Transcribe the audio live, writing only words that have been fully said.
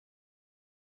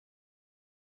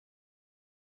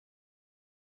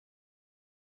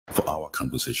For our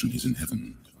conversation is in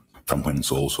heaven, from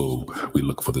whence also we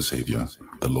look for the Savior,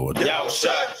 the Lord,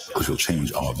 who shall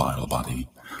change our vile body,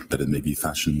 that it may be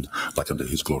fashioned like unto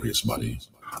his glorious body,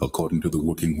 according to the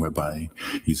working whereby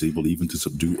he is able even to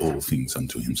subdue all things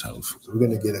unto himself. So we're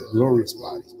going to get a glorious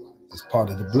body as part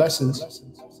of the blessings.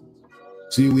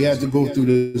 See, we had to go through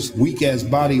this weak-ass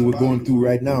body we're going through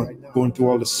right now, going through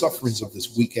all the sufferings of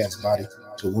this weak-ass body.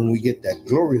 So when we get that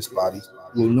glorious body,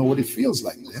 we'll know what it feels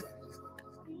like, man.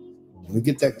 When we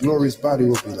get that glorious body,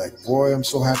 we'll be like, boy, I'm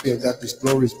so happy I got this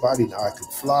glorious body. Now I can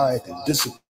fly, I can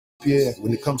disappear.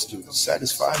 When it comes to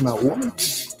satisfying my woman,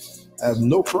 I have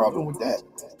no problem with that.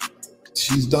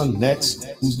 She's done. Next.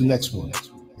 Who's the next one?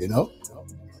 You know?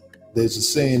 There's a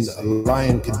saying, a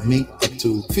lion can mate up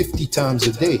to 50 times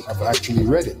a day. I've actually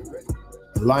read it.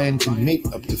 A lion can mate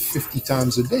up to 50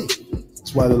 times a day.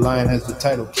 That's why the lion has the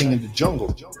title King of the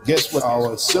Jungle. Guess what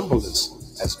our symbol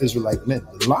is as Israelite men?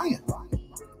 The lion.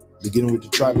 Beginning with the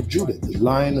tribe of Judah, the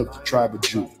lion of the tribe of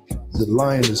Judah. The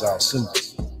lion is our symbol.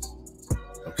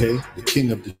 Okay? The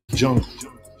king of the jungle.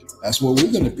 That's what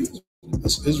we're going to be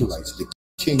as Israelites, the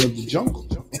king of the jungle.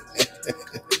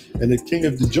 And the king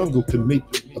of the jungle can mate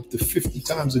up to 50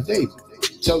 times a day.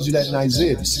 It tells you that in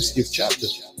Isaiah, the 60th chapter.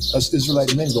 Us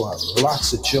Israelite men go have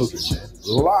lots of children, man.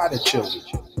 A lot of children.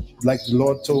 Like the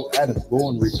Lord told Adam, go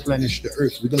and replenish the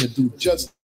earth. We're going to do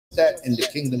just that in the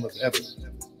kingdom of heaven.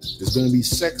 There's going to be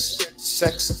sex,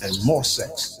 and more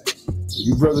sex. So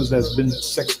you brothers that's been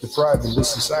sex deprived in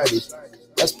this society,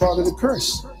 that's part of the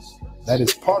curse. That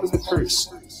is part of the curse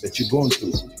that you're going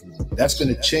through. That's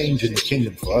going to change in the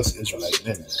kingdom for us Israelite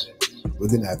men. We're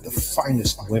going to have the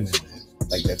finest women, man.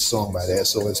 Like that song by the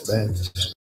SOS band.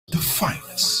 The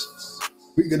finest.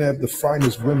 We're going to have the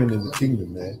finest women in the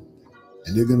kingdom, man.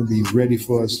 And they're going to be ready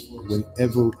for us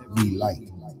whenever we like.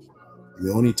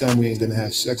 The only time we ain't going to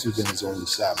have sex with them is on the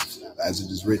Sabbath. As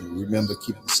it is written, remember,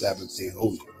 keep the Sabbath day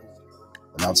holy.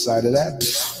 And outside of that,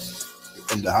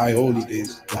 in the high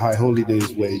holy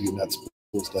days where you're not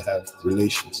supposed to have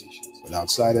relations. But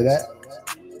outside of that,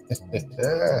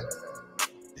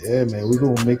 yeah, man, we're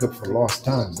going to make up for lost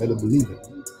time. Better believe it.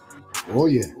 Oh,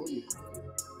 yeah.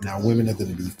 Now, women are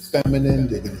going to be feminine.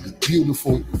 They're going to be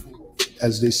beautiful.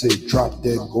 As they say, drop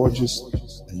dead gorgeous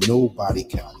and no body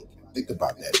count. Think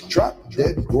about that. Drop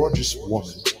dead gorgeous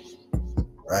woman,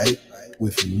 right?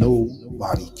 With no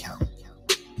body count.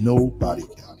 No body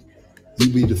count.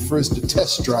 You be the first to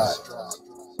test drive.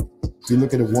 If you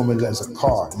look at a woman as a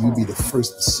car, you be the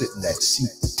first to sit in that seat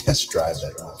to test drive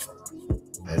that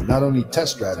motherfucker. And not only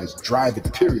test drive it, drive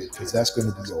it, period, because that's going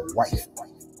to be your wife.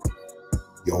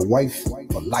 Your wife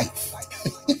for life.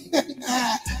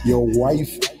 Your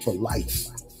wife for life.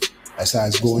 That's how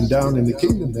it's going down in the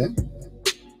kingdom, man.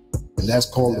 And that's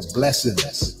called the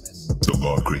blessings. So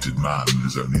God created man in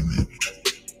his own image.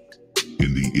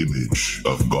 In the image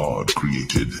of God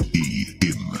created he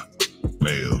him.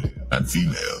 Male and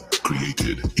female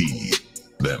created he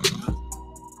them.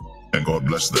 And God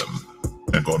blessed them.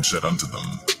 And God said unto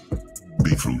them,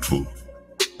 be fruitful,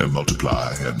 and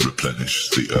multiply, and replenish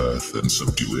the earth, and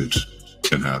subdue it,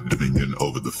 and have dominion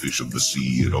over the fish of the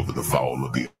sea, and over the fowl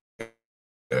of the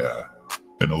air,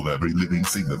 and over every living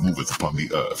thing that moveth upon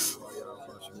the earth.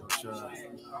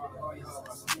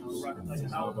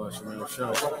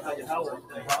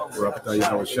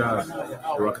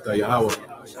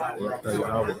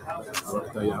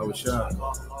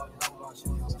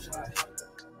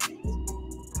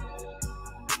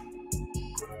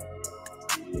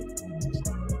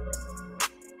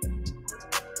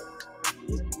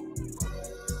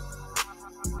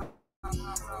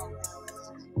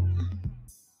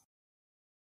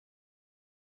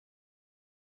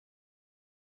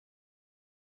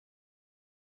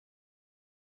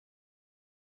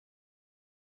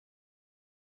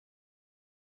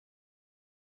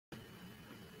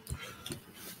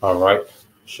 All right,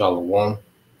 Shalom.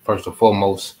 First and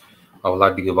foremost, I would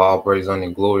like to give all praise, honor,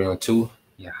 and glory unto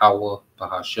Yahweh,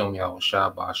 Bahashem, Yahweh Shai,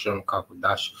 Bahashem,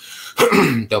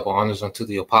 Kakodash. Double honors unto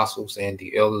the apostles and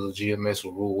the elders of GMS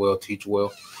who rule well, teach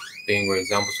well, being great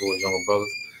examples to his younger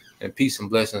brothers. And peace and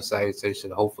blessings, salutations to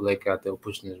the hopeful lake out there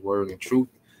pushing his word and truth.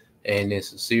 And in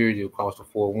sincerity across the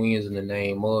four winds in the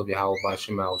name of Yahweh,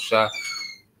 Bahashem, Yahweh Shai.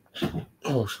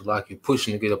 Oh, so like you're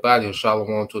pushing to get up out of here.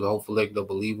 Shalom to the hopeful elect, the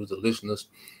believers, the listeners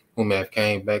who may have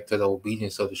came back to the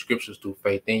obedience of the scriptures through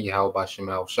faith in Yahweh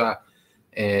Bashem Al Shai.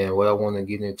 And what I want to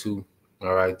get into,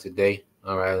 all right, today,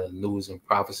 all right, news and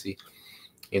prophecy,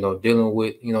 dealing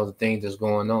with, the things that's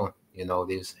going on.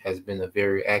 This has been a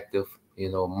very active,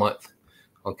 month,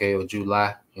 okay, of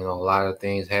July. A lot of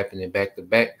things happening back to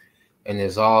back. And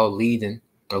it's all leading,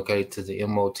 okay, to the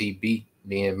M.O.T.B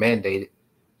being mandated.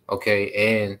 okay,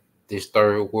 and this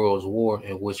third world's war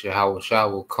in which Yahweh Shah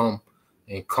will come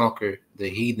and conquer the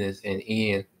heathens and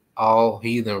end all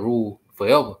heathen rule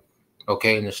forever,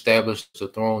 okay, and establish the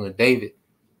throne of David,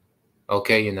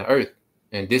 okay, in the earth.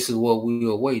 And this is what we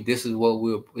await. This is what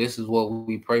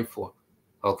we pray for.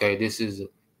 Okay, this is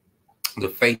the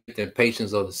faith and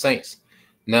patience of the saints.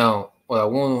 Now, what I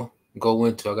want to go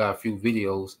into, I got a few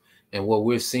videos, and what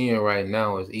we're seeing right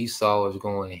now is Esau is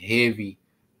going heavy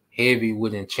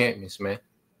with enchantments, man,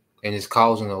 and it's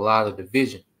causing a lot of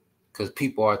division because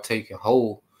people are taking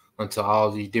hold onto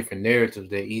all these different narratives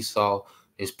that Esau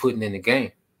is putting in the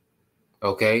game.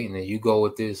 Okay, and then you go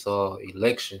with this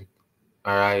election.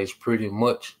 All right, it's pretty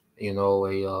much, you know,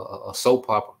 a soap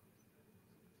opera.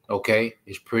 Okay,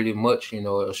 it's pretty much, you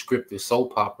know, a scripted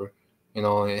soap opera, you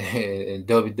know, and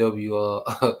WWF,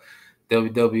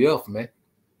 man.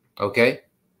 Okay,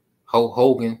 Hulk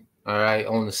Hogan, all right,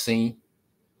 on the scene.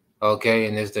 Okay,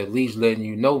 and it's at least letting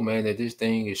you know, man, that this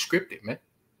thing is scripted, man.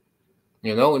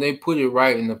 You know, and they put it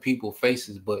right in the people's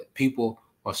faces, but people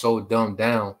are so dumbed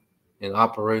down and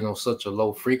operate on such a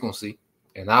low frequency,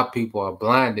 and our people are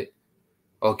blinded,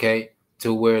 okay,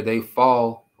 to where they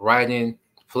fall right in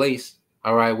place,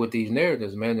 all right, with these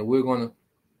narratives, man. And we're going to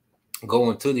go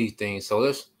into these things. So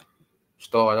let's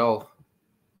start off,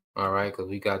 all right, because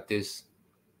we got this.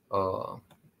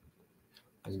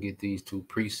 Let's get these two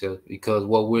precepts, because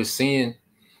what we're seeing,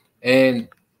 and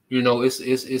you know, it's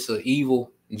an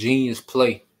evil genius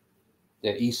play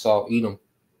that Esau Edom,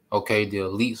 okay, the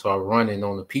elites are running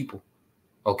on the people.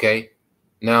 Okay,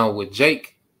 now with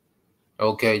Jake,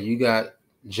 okay, you got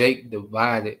Jake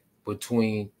divided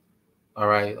between, all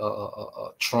right,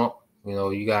 Trump. You know,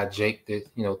 you got Jake that,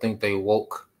 you know, think they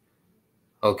woke,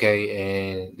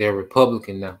 okay, and they're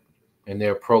Republican now, and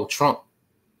they're pro-Trump.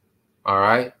 All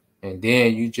right, and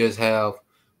then you just have,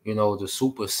 you know, the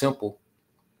super simple,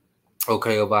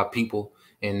 okay, of our people,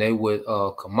 and they with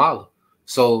Kamala.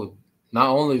 So not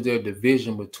only is there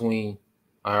division between,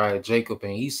 all right, Jacob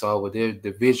and Esau, but there's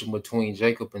division between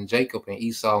Jacob and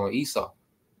Esau and Esau.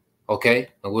 Okay,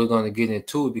 and we're going to get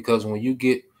into it, because when you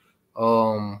get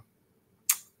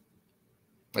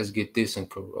let's get this in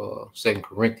 2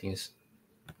 Corinthians.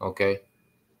 Okay,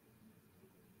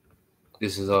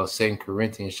 this is 2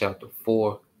 Corinthians chapter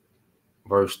 4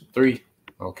 verse 3.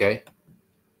 Okay,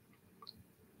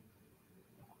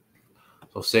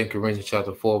 so 2 Corinthians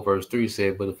chapter 4 verse 3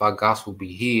 said, but if our gospel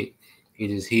be hid,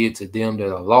 it is hid to them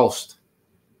that are lost.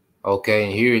 Okay,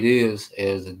 and here it is,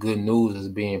 as the good news is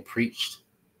being preached.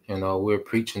 We're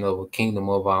preaching of a kingdom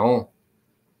of our own.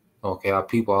 Okay, our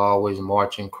people are always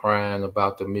marching, crying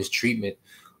about the mistreatment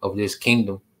of this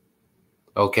kingdom.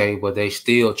 Okay, but they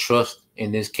still trust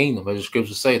in this kingdom. As the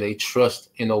scriptures say, they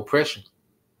trust in oppression.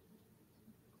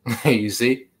 You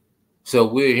see? So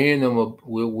we're hearing them,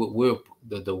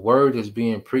 the word is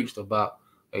being preached about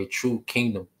a true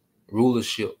kingdom,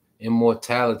 rulership,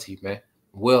 immortality, man,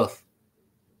 wealth,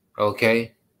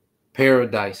 okay,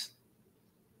 paradise,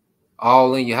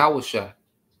 all in Yahweh Shai.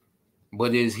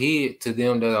 But it is hid to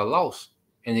them that are lost.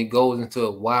 And it goes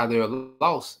into why they're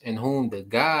lost, in whom the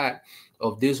God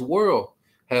of this world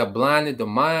have blinded the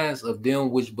minds of them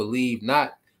which believe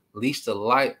not, lest the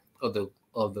light of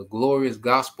the glorious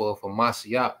gospel of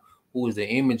Mashiach, who is the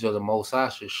image of the Most High,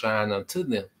 should shine unto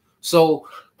them. So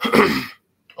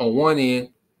on one end,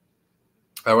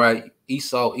 all right,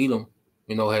 Esau Edom,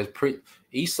 you know,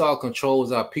 Esau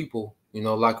controls our people, you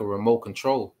know, like a remote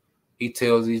control. He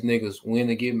tells these niggas when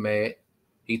to get mad.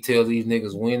 He tells these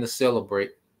niggas when to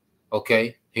celebrate.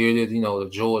 Okay, here it is, you know, the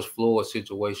George Floyd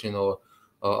situation, or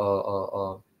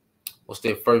what's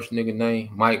that first nigga name?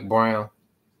 Mike Brown.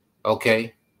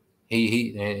 Okay, and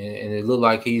it looked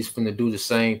like he's finna do the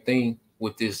same thing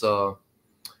with this.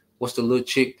 What's the little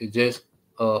chick that just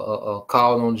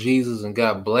called on Jesus and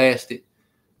got blasted?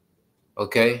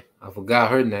 Okay, I forgot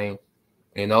her name.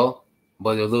 You know,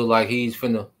 but it looked like he's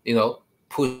finna, you know,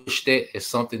 push that as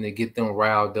something to get them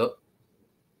riled up.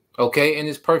 Okay, and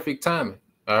it's perfect timing.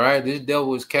 All right, this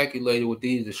devil is calculated with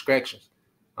these distractions.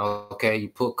 Okay, you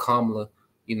put Kamala,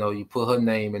 you know, you put her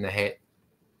name in the hat.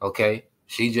 Okay,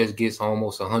 she just gets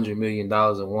almost $100 million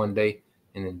in one day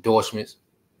in endorsements.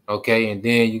 Okay, and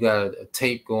then you got a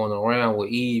tape going around with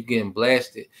Eve getting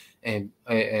blasted, and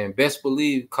best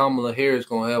believe Kamala Harris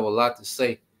gonna have a lot to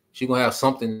say. She's gonna have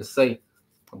something to say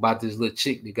about this little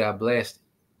chick that got blasted.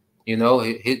 You know,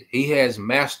 he has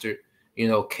mastered, you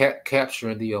know,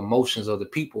 capturing the emotions of the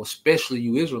people, especially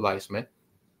you Israelites, man.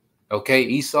 Okay,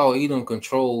 Esau Edom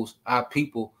controls our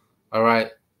people, all right,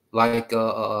 like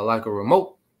a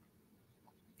remote.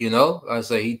 You know, I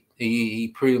say he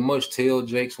pretty much tell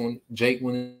Jake when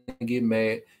to get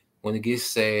mad. when it gets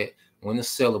sad, when to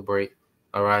celebrate.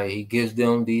 All right, he gives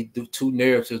them these two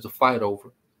narratives to fight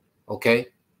over. Okay,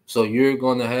 so you're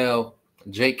gonna have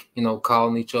Jake,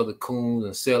 calling each other coons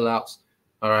and sellouts.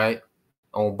 All right,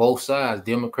 on both sides,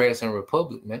 Democrats and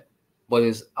Republicans, man. But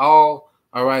it's all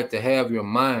right to have your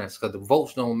minds, because the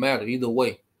votes don't matter either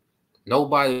way.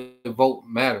 Nobody vote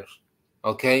matters.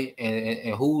 Okay,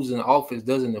 and who's in office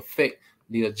doesn't affect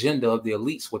the agenda of the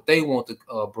elites, what they want to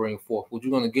bring forth. We're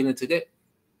going to get into that.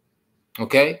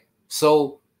 Okay,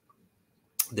 so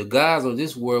the guys of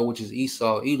this world, which is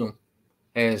Esau, Edom,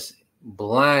 has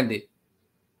blinded,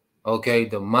 okay,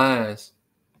 the minds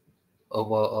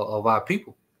of our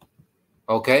people.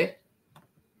 Okay,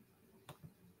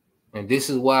 and this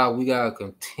is why we gotta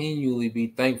continually be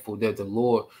thankful that the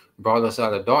Lord brought us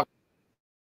out of darkness.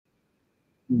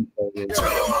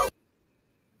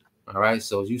 All right,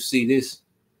 so you see this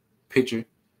picture,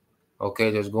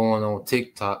 okay, that's going on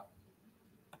TikTok.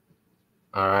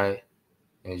 All right,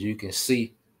 as you can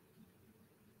see,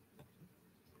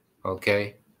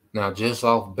 okay, now just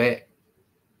off bat,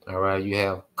 all right, you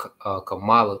have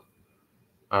Kamala,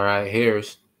 all right,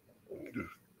 Harris,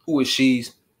 who is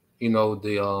she's, the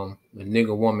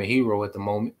nigger woman hero at the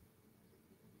moment,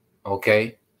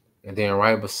 okay, and then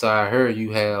right beside her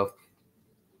you have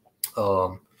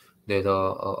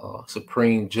that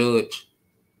Supreme Judge,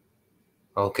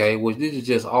 okay, which this is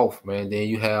just off, man. Then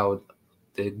you have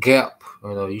the gap,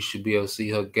 you should be able to see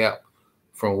her gap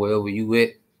from wherever you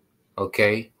at,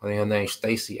 okay. I think her name's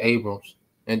Stacey Abrams,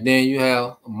 and then you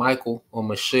have Michael or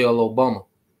Michelle Obama.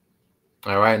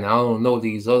 All right, now I don't know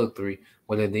these other three,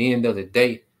 but at the end of the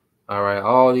day, all right,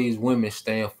 all these women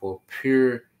stand for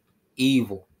pure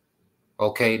evil.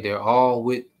 Okay, they're all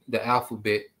with the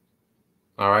alphabet.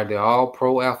 All right, they're all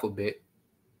pro-alphabet.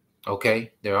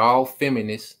 Okay, they're all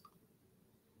feminists.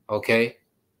 Okay,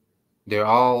 they're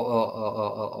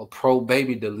all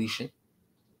pro-baby deletion.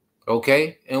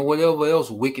 Okay, and whatever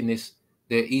else wickedness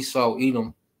that Esau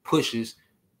Edom pushes,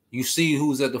 you see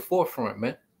who's at the forefront,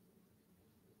 man.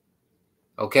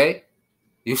 Okay,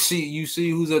 you see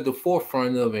who's at the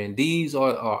forefront of it, and these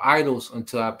are idols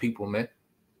unto our people, man.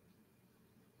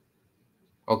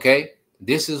 Okay,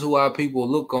 this is who our people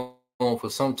look on for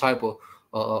some type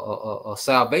of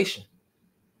salvation.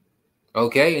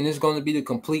 Okay, and it's going to be the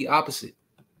complete opposite.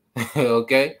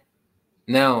 Okay,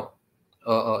 now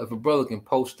if a brother can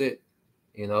post it,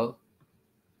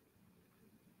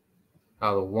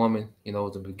 how the woman,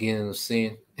 was the beginning of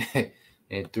sin,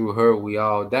 and through her we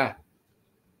all die.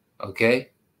 Okay,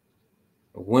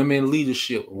 women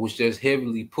leadership, which is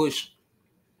heavily pushed,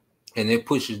 and it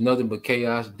pushes nothing but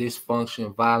chaos,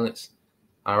 dysfunction, violence.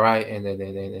 All right, and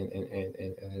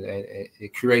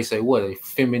it creates a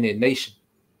feminine nation.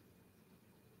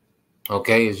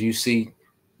 Okay, as you see,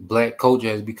 black culture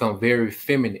has become very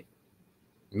feminine.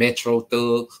 Metro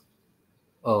thugs,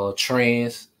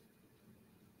 trans,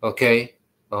 okay,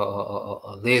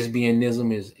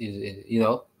 lesbianism is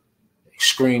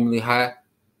extremely high.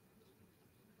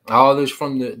 All this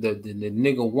from the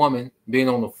nigger woman being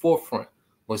on the forefront.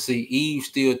 Well, see, Eve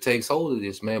still takes hold of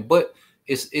this, man. But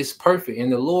it's perfect,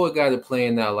 and the Lord got it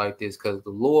playing out like this because the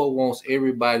Lord wants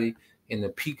everybody in the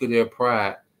peak of their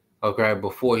pride, okay,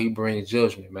 before He brings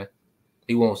judgment, man.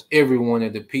 He wants everyone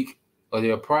at the peak of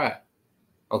their pride,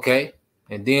 okay.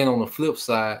 And then on the flip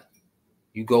side,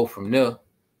 you go from there,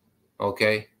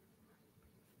 okay.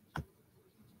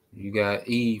 You got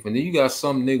Eve, and then you got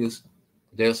some niggas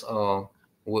that's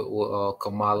with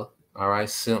Kamala, all right,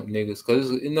 simp niggas,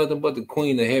 because it's nothing but the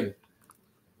queen of heaven,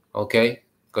 okay.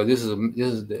 Because this is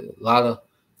a lot of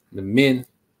the men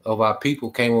of our people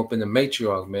came up in the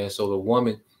matriarch, man. So the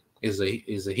woman is a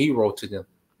hero to them,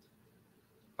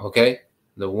 okay.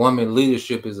 The woman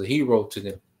leadership is a hero to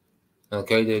them,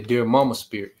 okay. Their dear mama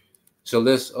spirit. So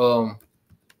let's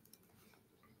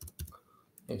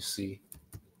see,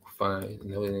 find.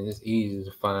 It's easy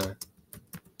to find.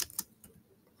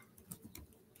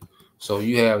 So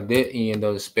you have that end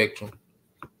of the spectrum,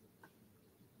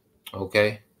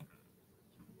 okay.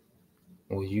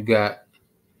 Well, you got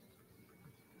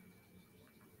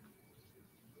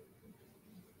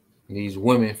these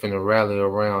women finna rally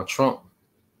around Trump,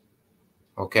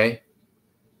 okay.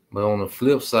 But on the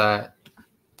flip side,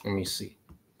 let me see.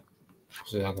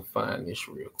 See if I can find this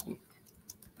real quick.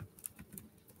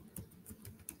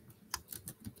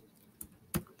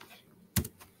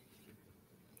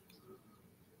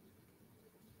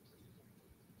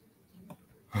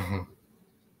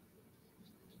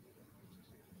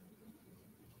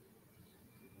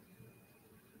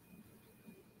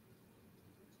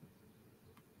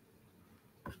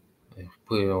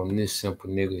 Put it on this simple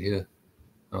nigga here,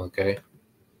 okay.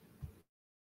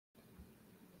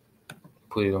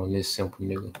 put it on this simple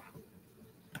nigga.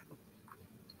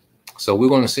 So we're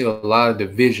going to see a lot of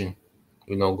division,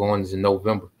 you know, going into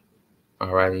November.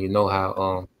 All right. And you know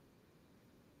how,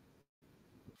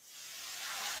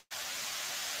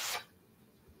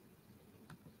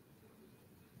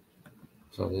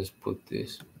 so let's put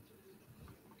this.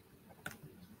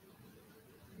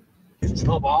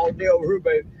 Trump all day over here,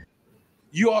 baby.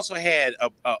 You also had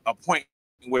a point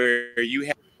where you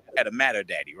had a matter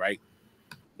daddy, right?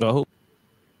 No.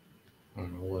 I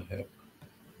don't know what happened.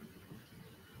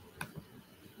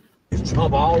 It's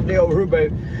Trump all day over here,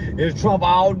 baby. It's Trump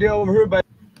all day over here,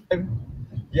 baby.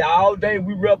 Yeah, all day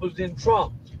we represent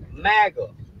Trump,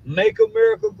 MAGA, make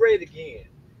America great again.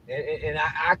 And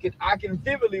I can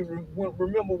vividly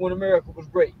remember when America was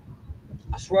great.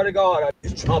 I swear to God,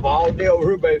 it's Trump all day over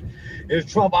here, baby.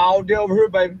 It's Trump all day over here,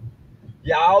 baby.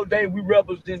 Yeah, all day we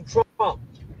represent Trump,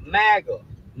 MAGA,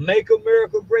 make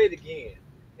America great again.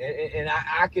 And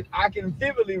I can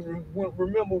vividly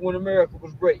remember when America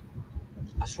was great.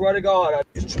 I swear to God,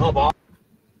 it's Trump all.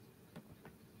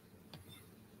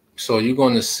 So you're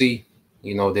going to see,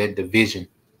 you know, that division,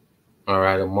 all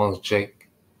right, amongst Jake.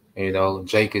 You know,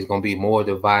 Jake is going to be more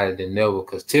divided than ever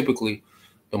because typically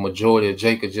the majority of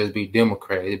Jake would just be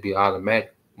Democrat. It'd be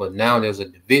automatic. But now there's a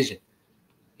division,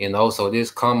 you know. So this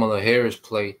Kamala Harris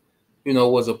play, you know,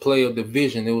 was a play of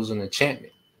division. It was an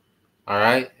enchantment, all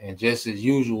right. And just as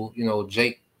usual, you know,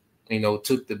 Jake, you know,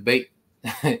 took the bait,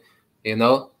 you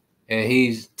know, and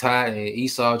he's tied. And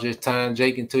Esau just tying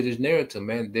Jake into this narrative,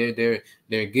 man. They're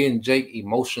getting Jake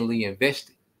emotionally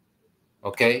invested.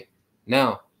 Okay,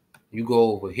 now you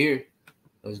go over here.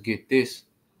 Let's get this.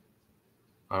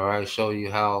 All right, show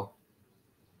you how.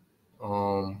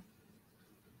 Oh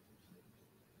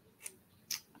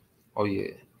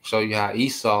yeah, show you how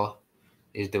Esau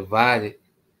is divided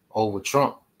over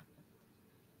Trump.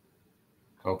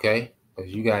 Okay,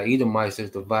 because you got Edomites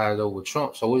that's divided over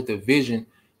Trump, so it's division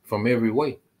from every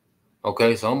way.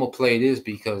 Okay, so I'm gonna play this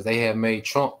because they have made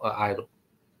Trump an idol.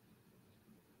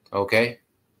 Okay,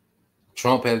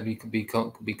 Trump has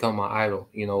become an idol,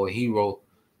 you know, a hero,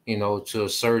 you know, to a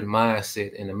certain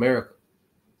mindset in America.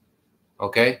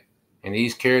 Okay, and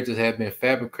these characters have been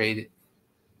fabricated,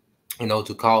 you know,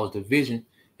 to cause division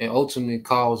and ultimately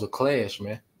cause a clash,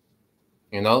 man.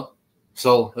 You know,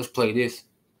 so let's play this.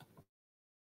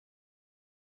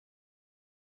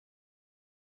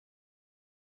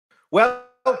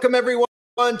 Welcome everyone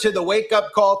to the Wake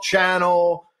Up Call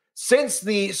channel. Since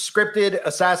the scripted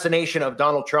assassination of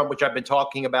Donald Trump, which I've been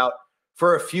talking about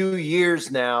for a few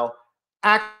years now,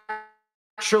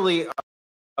 actually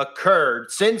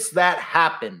occurred, since that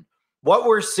happened, what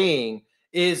we're seeing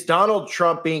is Donald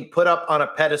Trump being put up on a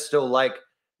pedestal like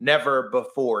never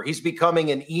before. He's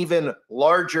becoming an even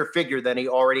larger figure than he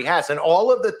already has. And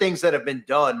all of the things that have been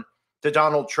done to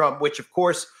Donald Trump, which of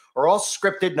course are all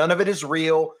scripted, none of it is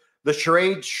real. The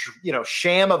charade, you know,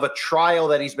 sham of a trial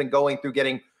that he's been going through,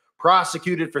 getting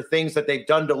prosecuted for things that they've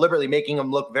done deliberately, making him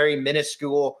look very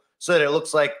minuscule so that it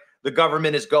looks like the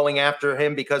government is going after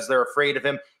him because they're afraid of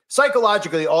him.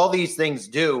 Psychologically, all these things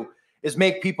do is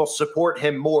make people support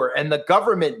him more. And the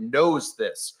government knows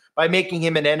this by making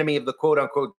him an enemy of the quote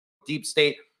unquote deep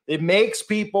state. It makes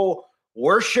people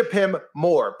worship him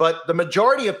more. But the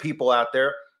majority of people out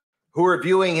there who are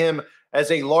viewing him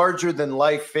as a larger than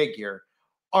life figure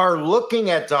are looking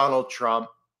at Donald Trump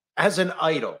as an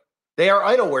idol. They are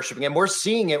idol worshiping him. We're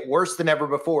seeing it worse than ever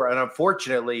before. And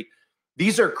unfortunately,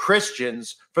 these are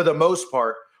Christians, for the most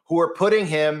part, who are putting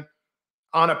him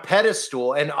on a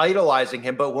pedestal and idolizing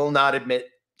him, but will not admit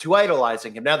to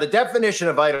idolizing him. Now, the definition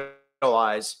of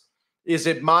idolize is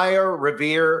admire,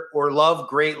 revere, or love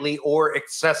greatly or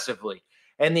excessively.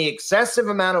 And the excessive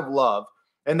amount of love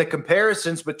and the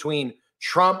comparisons between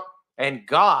Trump and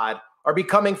God are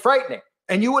becoming frightening.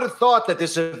 And you would have thought that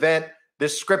this event,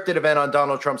 this scripted event on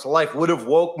Donald Trump's life, would have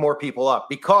woke more people up,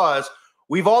 because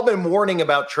we've all been warning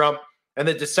about Trump and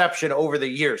the deception over the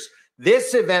years.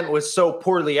 This event was so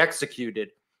poorly executed,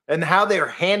 and how they're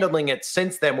handling it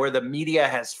since then, where the media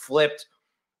has flipped.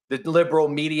 The liberal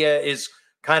media is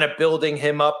kind of building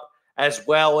him up as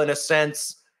well, in a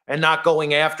sense, and not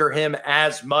going after him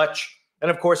as much.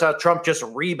 And of course, how Trump just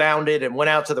rebounded and went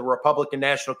out to the Republican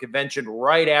National Convention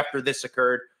right after this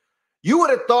occurred. You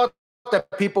would have thought that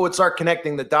people would start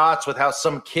connecting the dots with how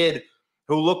some kid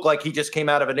who looked like he just came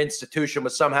out of an institution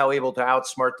was somehow able to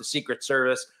outsmart the Secret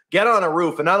Service, get on a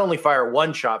roof, and not only fire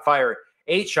one shot, fire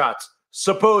 8 shots,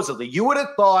 supposedly. You would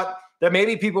have thought that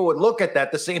maybe people would look at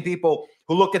that, the same people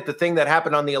who look at the thing that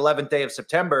happened on the 11th day of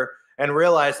September, and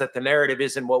realize that the narrative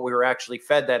isn't what we were actually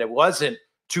fed, that it wasn't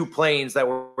 2 planes that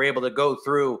were able to go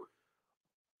through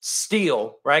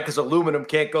steel, right? Because aluminum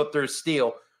can't go through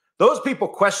steel. Those people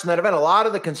question that event. A lot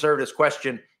of the conservatives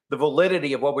question the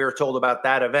validity of what we were told about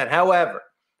that event. However,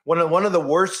 one of the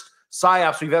worst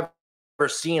psyops we've ever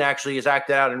seen actually is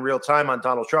acted out in real time on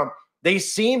Donald Trump. They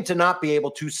seem to not be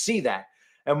able to see that.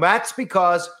 And that's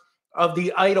because of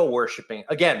the idol worshiping.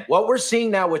 Again, what we're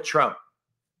seeing now with Trump,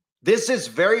 this is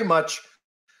very much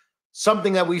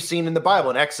something that we've seen in the Bible,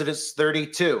 in Exodus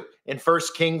 32, in 1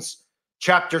 Kings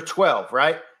chapter 12,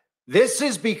 right? This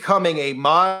is becoming a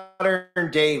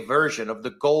modern day version of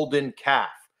the golden calf.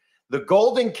 The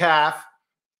golden calf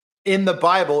in the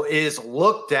Bible is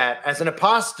looked at as an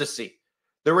apostasy,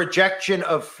 the rejection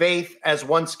of faith as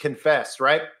once confessed,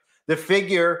 right? The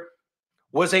figure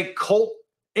was a cult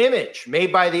image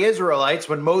made by the Israelites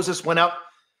when Moses went up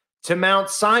to Mount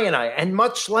Sinai. And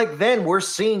much like then, we're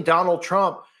seeing Donald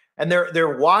Trump, and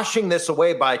they're washing this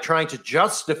away by trying to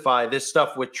justify this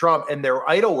stuff with Trump and their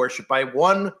idol worship by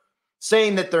one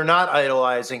saying that they're not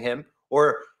idolizing him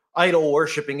or idol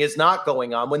worshiping is not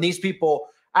going on, when these people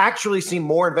actually seem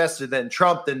more invested in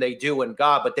Trump than they do in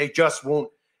God, but they just won't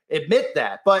admit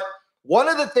that. But one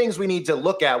of the things we need to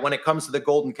look at when it comes to the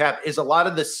golden calf is a lot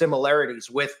of the similarities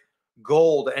with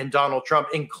gold and Donald Trump,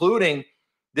 including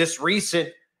this recent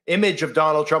image of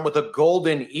Donald Trump with a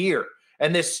golden ear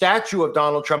and this statue of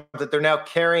Donald Trump that they're now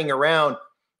carrying around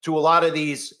to a lot of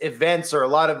these events or a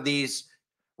lot of these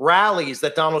rallies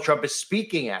that Donald Trump is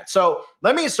speaking at. So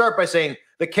let me start by saying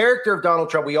the character of Donald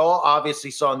Trump, we all obviously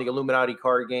saw in the Illuminati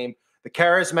card game, the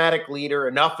charismatic leader,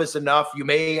 enough is enough. You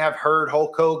may have heard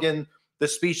Hulk Hogan, the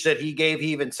speech that he gave. He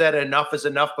even said enough is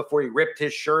enough before he ripped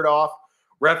his shirt off,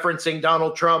 referencing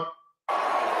Donald Trump.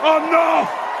 Enough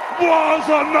was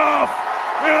enough.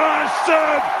 And I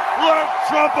said, let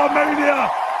Trumpomania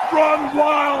run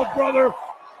wild, brother.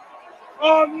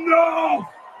 Enough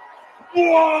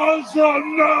was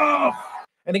enough.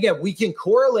 And again, we can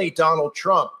correlate Donald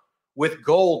Trump with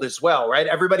gold as well, right?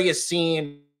 Everybody has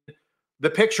seen the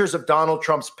pictures of Donald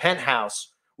Trump's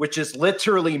penthouse, which is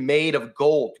literally made of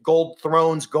gold, gold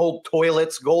thrones, gold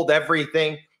toilets, gold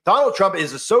everything. Donald Trump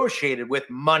is associated with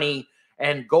money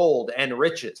and gold and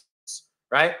riches,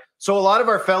 right? So a lot of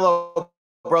our fellow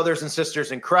brothers and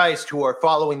sisters in Christ who are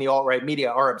following the alt-right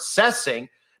media are obsessing,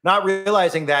 not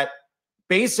realizing that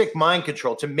basic mind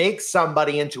control to make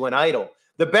somebody into an idol.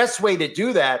 The best way to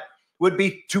do that would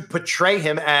be to portray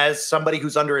him as somebody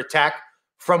who's under attack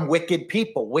from wicked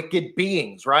people, wicked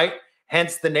beings, right?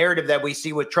 Hence the narrative that we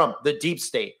see with Trump, the deep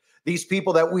state, these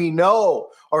people that we know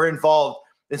are involved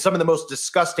in some of the most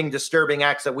disgusting, disturbing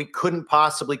acts that we couldn't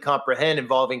possibly comprehend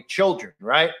involving children,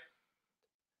 right?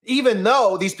 Even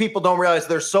though these people don't realize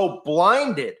they're so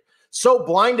blinded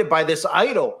by this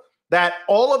idol that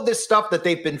all of this stuff that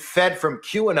they've been fed from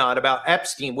QAnon about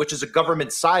Epstein, which is a government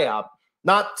psyop,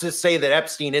 not to say that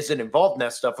Epstein isn't involved in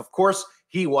that stuff. Of course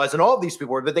he was, and all of these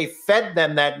people were, but they fed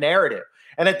them that narrative.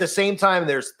 And at the same time,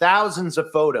 there's thousands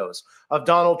of photos of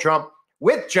Donald Trump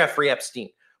with Jeffrey Epstein.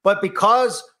 But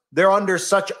because they're under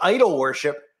such idol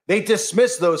worship, they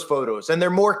dismiss those photos, and they're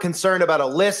more concerned about a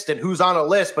list and who's on a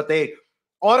list, but they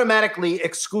automatically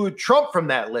exclude Trump from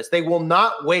that list. They will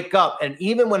not wake up. And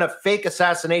even when a fake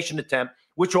assassination attempt,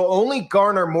 which will only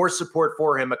garner more support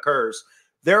for him, occurs,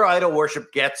 their idol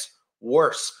worship gets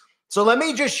worse. So let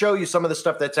me just show you some of the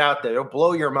stuff that's out there. It'll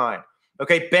blow your mind.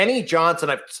 Okay, Benny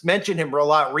Johnson, I've mentioned him a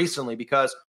lot recently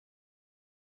because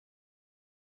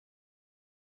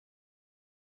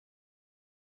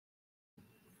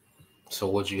so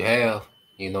what you have,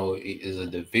 is a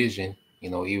division,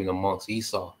 even amongst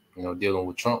Esau, dealing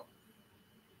with Trump.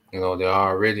 They're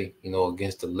already,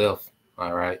 against the left,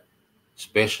 all right?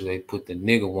 Especially they put the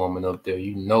nigger woman up there,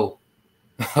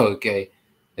 okay?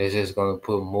 It's just going to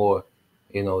put more,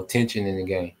 tension in the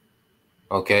game,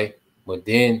 okay? But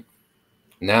then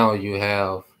now you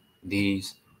have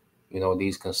these,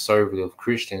 these conservative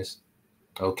Christians,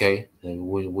 okay,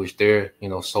 which they're,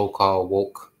 so-called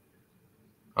woke,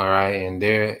 all right? And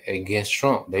they're against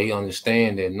Trump. They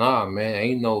understand that, nah, man,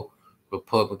 ain't no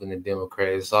Republican and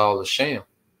Democrat. It's all a sham.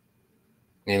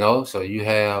 So you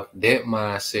have that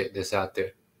mindset that's out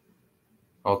there.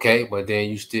 Okay, but then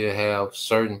you still have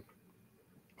certain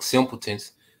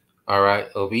simpletons, all right,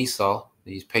 of Esau,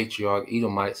 these patriarch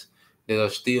Edomites that are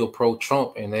still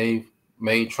pro-Trump, and they've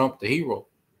made Trump the hero.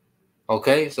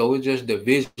 Okay, so it's just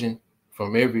division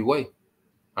from every way.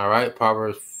 All right,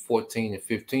 Proverbs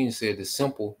 14:15 said, the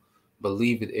simple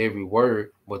believe it every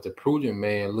word, but the prudent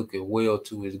man looketh well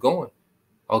to his going.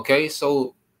 Okay,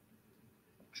 so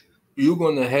you're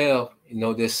going to have,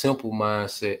 this simple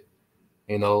mindset,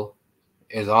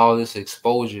 as all this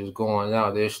exposure is going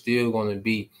out, there's still going to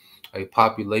be a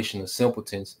population of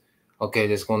simpletons, okay,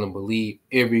 that's going to believe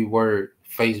every word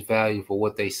face value for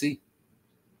what they see,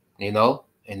 you know,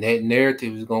 and that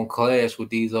narrative is going to clash with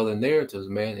these other narratives,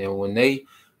 man. And when they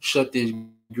shut this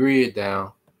grid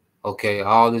down, okay,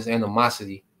 all this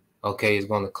animosity, okay, is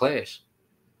going to clash.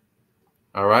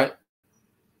 All right.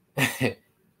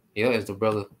 Yeah, as the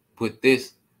brother put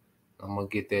this, I'm going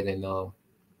to get that in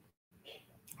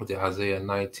with the Isaiah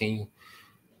 19,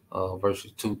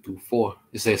 verses 2 through 4.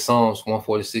 It says Psalms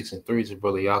 146:3. It's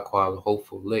brother Yahweh, the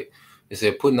hopeful elect. It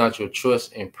said, put not your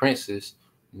trust in princes,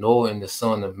 nor in the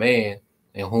Son of Man,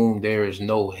 in whom there is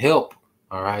no help.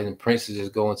 All right. And princes is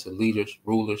going to leaders,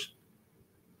 rulers.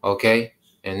 Okay.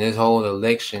 And this whole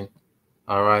election,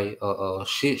 all right,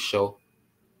 shit show.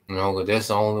 You know, that's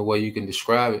the only way you can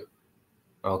describe it.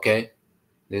 Okay.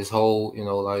 This whole, you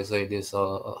know, like I say, this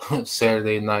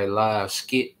Saturday Night Live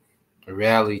skit, a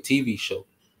reality TV show.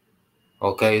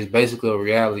 Okay, it's basically a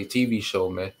reality TV show,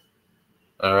 man.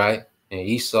 All right, and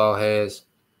Esau has,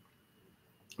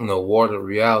 you know, watered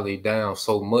reality down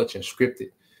so much and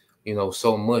scripted, you know,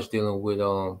 so much dealing with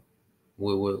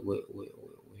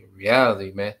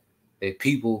reality, man, that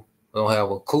people don't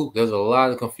have a clue. There's a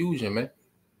lot of confusion, man.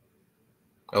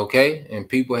 Okay, and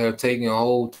people have taken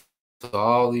hold to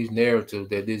all these narratives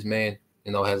that this man,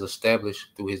 you know, has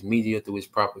established through his media, through his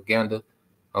propaganda,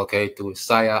 okay, through his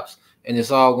psyops, and it's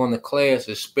all going to clash,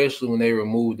 especially when they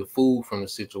remove the food from the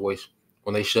situation,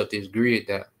 when they shut this grid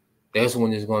down. That's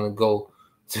when it's going to go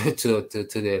to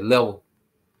that level,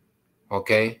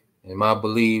 okay. And I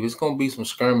believe it's going to be some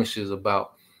skirmishes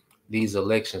about these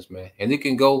elections, man, and it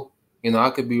can go, you know, I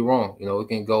could be wrong, you know, it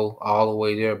can go all the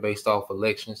way there based off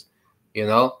elections, you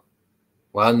know.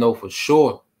 Well, I know for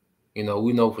sure, you know,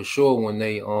 we know for sure when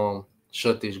they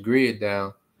shut this grid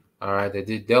down, all right, that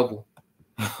this devil,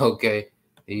 okay,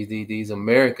 these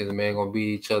Americans, man, gonna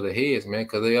beat each other heads, man,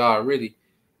 because they already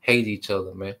hate each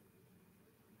other, man.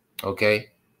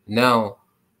 Okay. Now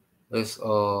let's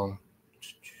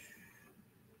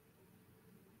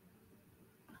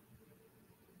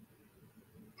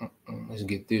let's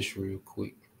get this real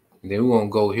quick. And then we're gonna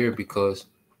go here because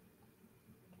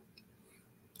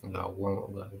I got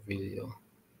a video.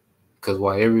 Because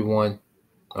while everyone,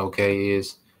 okay,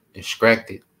 is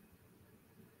distracted,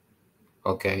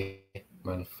 okay,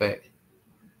 matter of fact,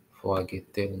 before I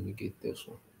get there, let me get this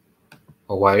one.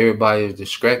 But while everybody is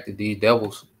distracted, these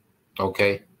devils,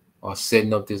 okay, are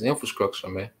setting up this infrastructure,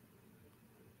 man.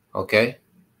 Okay.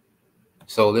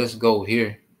 So let's go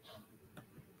here.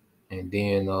 And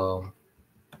then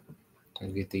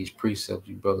let's get these precepts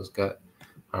you brothers got.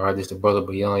 All right, this is the brother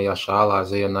beyond Yasha'Allah,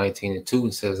 Isaiah 19:2.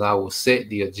 It says, I will set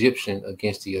the Egyptian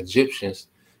against the Egyptians,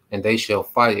 and they shall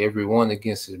fight every one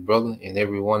against his brother and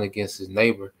every one against his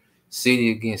neighbor,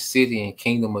 city against city and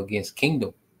kingdom against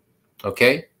kingdom.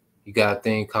 Okay. You got a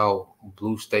thing called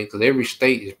blue state, because every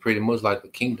state is pretty much like a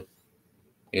kingdom,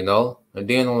 you know. And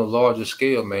then on a larger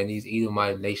scale, man, these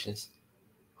Edomite nations,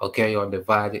 okay, are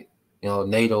divided. You know,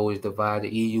 NATO is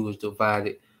divided, EU is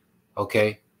divided,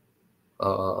 okay.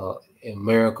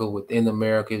 America within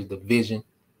America is division,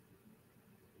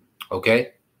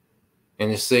 okay.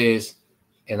 And it says,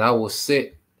 and I will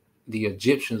set the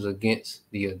Egyptians against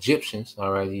the Egyptians,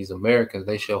 all right, these Americans,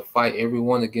 they shall fight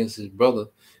everyone against his brother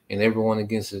and everyone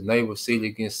against his neighbor, city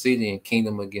against city and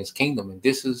kingdom against kingdom. And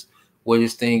this is where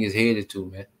this thing is headed to,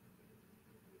 man.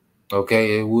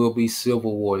 Okay, it will be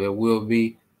civil war. There will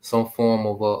be some form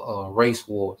of a race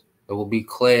war. There will be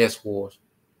class wars.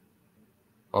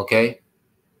 Okay,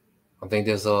 I think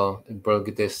there's brother,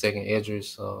 get that second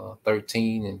Esdras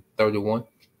 13 and 31,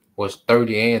 was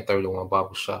 30 and 31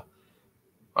 Bible shot.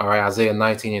 All right, Isaiah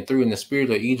 19:3, and the spirit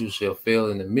of Egypt shall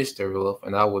fail in the midst thereof,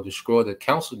 and I will destroy the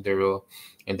counsel thereof,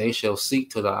 and they shall seek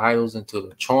to the idols and to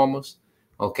the charmers,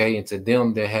 okay, and to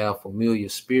them that have familiar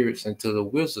spirits and to the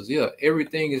wizards. Yeah,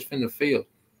 everything is finna fail,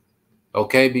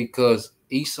 okay, because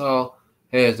Esau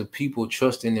has the people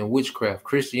trusting in witchcraft.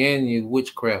 Christianity is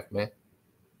witchcraft, man.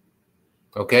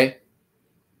 Okay,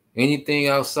 anything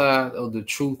outside of the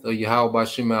truth of Yahweh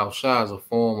Shema Shah is a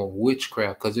form of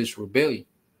witchcraft because it's rebellion.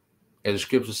 As the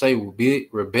scriptures say,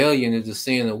 rebellion is the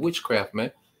sin of witchcraft,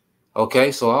 man.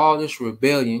 Okay, so all this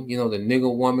rebellion, you know, the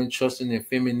nigger woman trusting in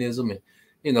feminism, and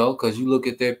you know, because you look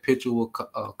at that picture with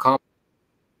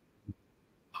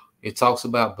it talks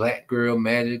about black girl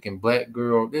magic and black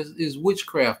girl. This is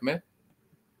witchcraft, man.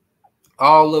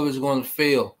 All of it's going to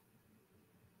fail.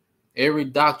 Every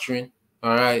doctrine,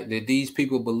 all right, that these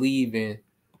people believe in,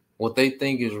 what they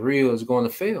think is real, is going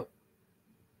to fail.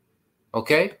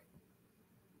 Okay,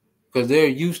 because they're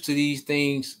used to these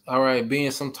things, all right,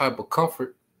 being some type of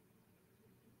comfort.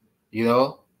 You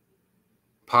know,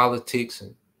 politics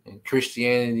and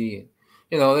Christianity and,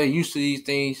 You know, they're used to these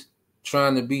things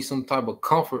trying to be some type of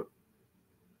comfort.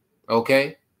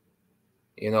 Okay.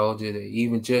 You know,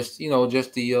 even just, you know,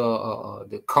 just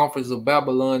the comforts of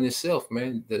Babylon itself,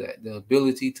 man. The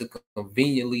ability to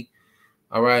conveniently,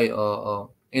 all right,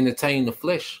 entertain the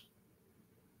flesh.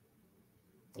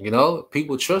 You know,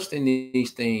 people trust in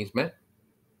these things, man.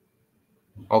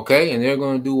 Okay, and they're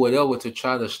going to do whatever to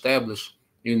try to establish,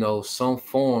 you know, some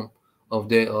form of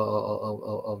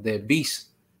that beast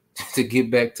to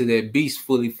get back to that beast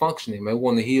fully functioning. Man,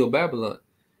 want to heal Babylon.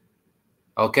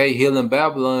 Okay, healing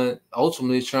Babylon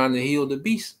ultimately is trying to heal the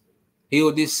beast,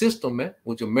 heal this system, man.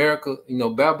 Which America, you know,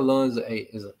 Babylon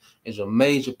is a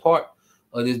major part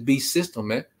of this beast system,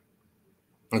 man.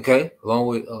 Okay, along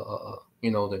with you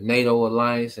know, the NATO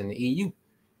alliance and the EU.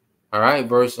 All right,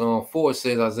 verse 4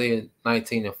 says, Isaiah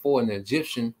 19:4, and the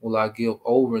Egyptian will I give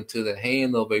over into the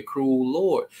hand of a cruel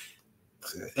Lord.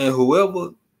 And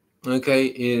whoever, okay,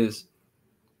 is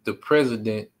the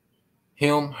president,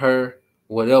 him, her,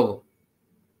 whatever,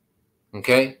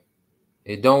 okay,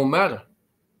 it don't matter.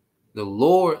 The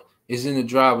Lord is in the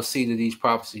driver's seat of these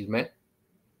prophecies, man.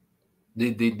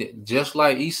 Just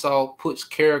like Esau puts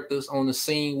characters on the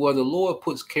scene, where the Lord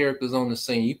puts characters on the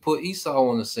scene, he put Esau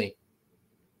on the scene.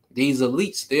 These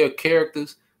elites, they are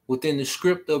characters within the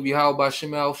script of Yahweh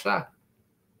Shem Shai.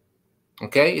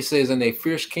 Okay, it says, and a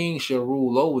fierce king shall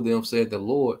rule over them, said the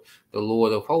Lord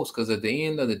of hosts. Because at the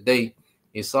end of the day,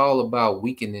 it's all about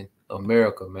weakening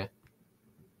America, man.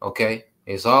 Okay,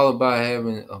 it's all about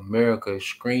having America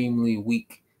extremely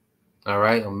weak. All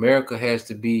right, America has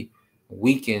to be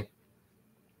weakened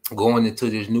going into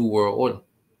this new world order.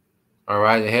 All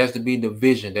right, there has to be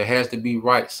division. There has to be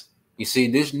rights. You see,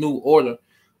 this new order,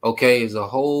 okay, is a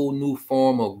whole new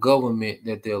form of government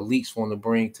that the elites want to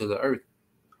bring to the earth.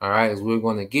 All right, as we're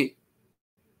going to get.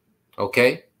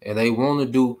 Okay, and they want to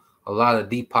do a lot of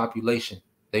depopulation.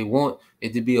 They want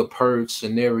it to be a purge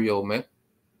scenario, man.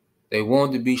 They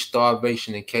want it to be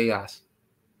starvation and chaos.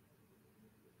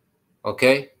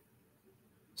 Okay,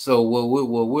 so what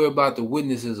we're about to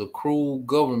witness is a cruel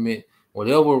government,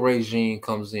 whatever regime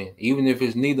comes in, even if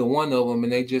it's neither one of them,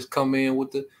 and they just come in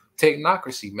with the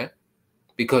technocracy, man.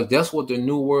 Because that's what the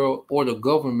new world order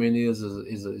government is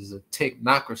a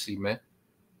technocracy, man.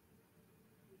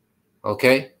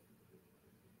 Okay,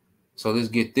 so let's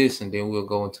get this, and then we'll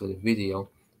go into the video.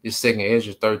 This second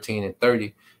Ezra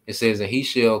 13:30, it says, and he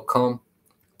shall come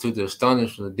to the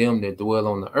astonishment of them that dwell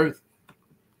on the earth,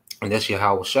 and that's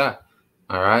Yahweh Shai.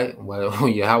 All right, well,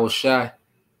 when Yahweh Shai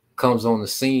comes on the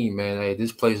scene, man, hey,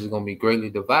 this place is going to be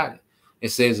greatly divided. It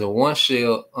says that one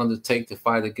shall undertake to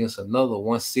fight against another,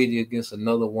 one city against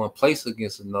another, one place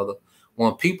against another,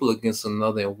 one people against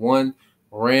another, and one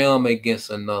realm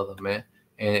against another, man.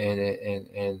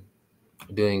 And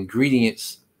the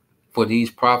ingredients for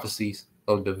these prophecies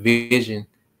of division,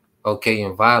 okay,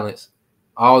 and violence,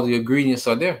 all the ingredients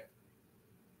are there.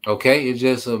 Okay, it's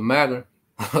just a matter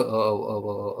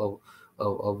of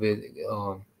it,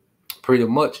 pretty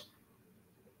much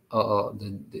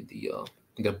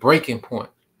the breaking point.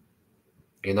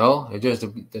 You know, it's just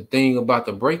the thing about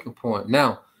the breaking point.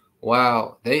 Now,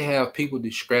 while they have people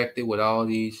distracted with all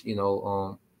these,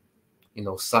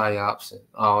 psyops and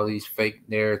all these fake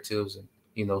narratives and,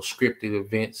 scripted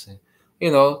events, and,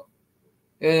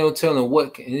 they don't tell them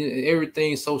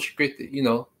everything's so scripted,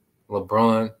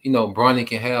 LeBron, Bronny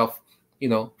can have,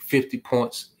 50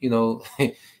 points, in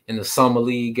the summer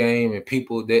league game, and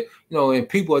people that, and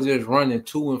people are just running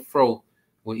to and fro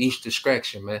with each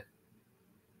distraction, man.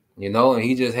 And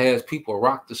he just has people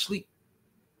rocked to sleep.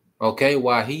 Okay,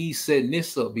 while he's setting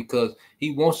this up because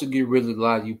he wants to get rid of a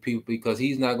lot of you people, because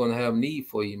he's not going to have need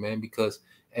for you, man, because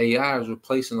AI is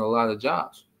replacing a lot of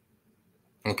jobs.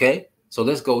 Okay, so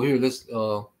let's go here. Let's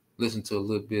listen to a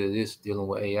little bit of this dealing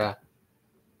with AI.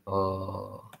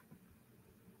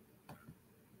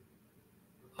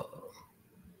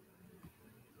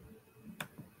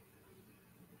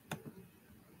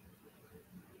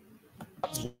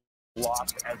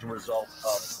 Lost as a result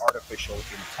of artificial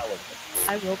intelligence.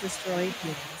 I will destroy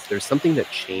humans. There's something that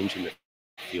changed in the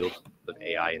field of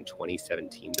AI in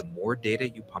 2017. The more data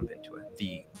you pump into it,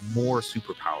 the more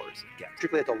superpowers it gets.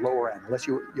 Particularly at the lower end, unless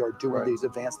you're doing these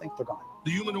advanced things, they're gone.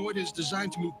 The humanoid is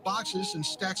designed to move boxes and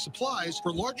stack supplies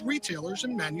for large retailers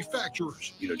and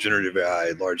manufacturers. Generative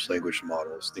AI, large language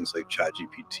models, things like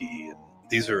ChatGPT, and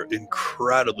these are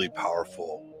incredibly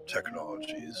powerful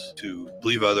technologies. To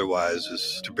believe otherwise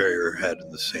is to bury your head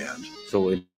in the sand. So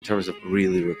in terms of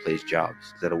really replace jobs,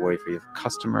 is that a worry for you?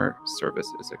 Customer service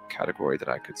is a category that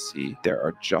I could see. There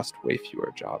are just way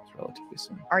fewer jobs relatively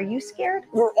soon. Are you scared?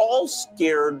 We're all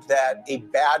scared that a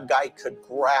bad guy could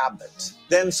grab it.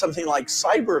 Then something like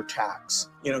cyber attacks,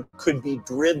 could be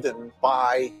driven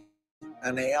by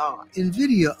an AI.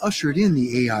 NVIDIA ushered in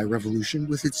the AI revolution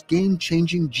with its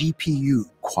game-changing GPU.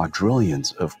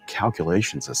 Quadrillions of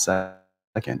calculations a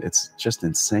second. It's just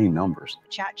insane numbers.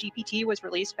 ChatGPT was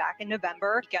released back in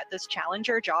November to get this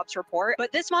Challenger jobs report.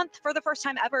 But this month, for the first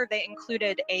time ever, they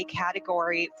included a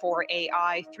category for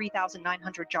AI,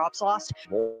 3,900 jobs lost.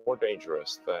 More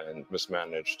dangerous than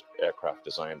mismanaged aircraft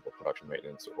design or production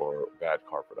maintenance or bad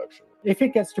car production. If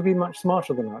it gets to be much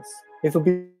smarter than us, it'll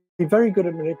be very good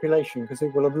at manipulation because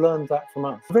it will have learned that from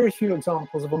us. Very few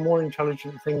examples of a more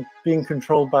intelligent thing being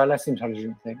controlled by a less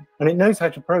intelligent thing. And it knows how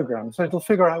to program, so it'll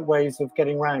figure out ways of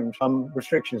getting around some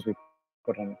restrictions we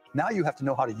put on it. Now you have to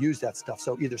know how to use that stuff.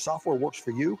 So either software works for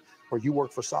you or you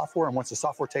work for software, and once the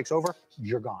software takes over,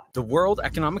 you're gone. The World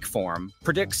Economic Forum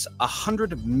predicts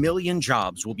 100 million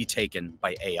jobs will be taken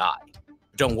by AI.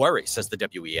 Don't worry, says the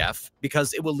WEF,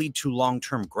 because it will lead to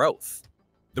long-term growth.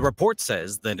 The report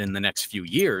says that in the next few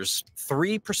years,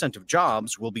 3% of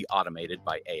jobs will be automated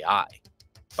by AI.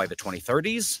 By the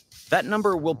 2030s, that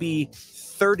number will be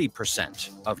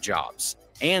 30% of jobs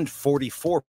and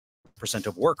 44%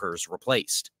 of workers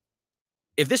replaced.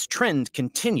 If this trend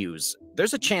continues,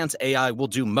 there's a chance AI will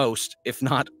do most, if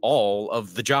not all,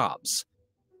 of the jobs.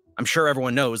 I'm sure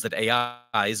everyone knows that AI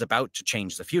is about to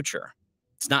change the future.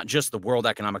 It's not just the World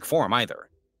Economic Forum either.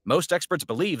 Most experts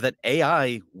believe that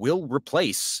AI will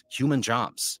replace human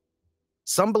jobs.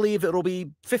 Some believe it'll be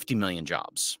 50 million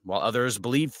jobs, while others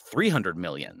believe 300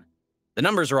 million. The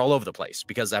numbers are all over the place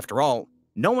because, after all,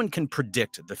 no one can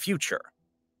predict the future.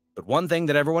 But one thing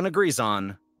that everyone agrees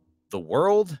on, the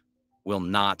world will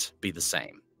not be the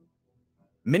same.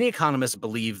 Many economists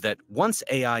believe that once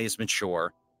AI is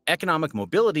mature, economic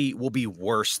mobility will be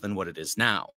worse than what it is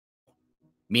now.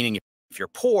 Meaning, if you're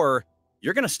poor,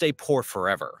 you're going to stay poor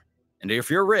forever. And if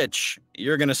you're rich,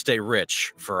 you're going to stay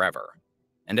rich forever.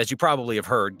 And as you probably have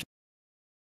heard,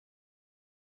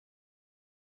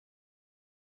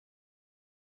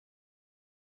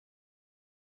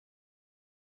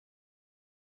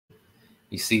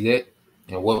 you see that?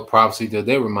 And what prophecy does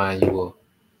that remind you of?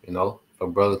 If a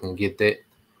brother can get that,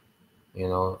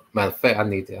 matter of fact, I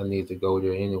need to go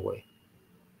there anyway.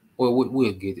 Well,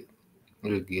 we'll get it.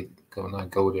 We'll get it. Come on,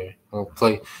 go there. I'm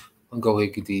gonna go ahead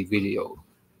and get these videos.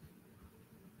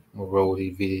 I'm gonna roll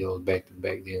these videos back to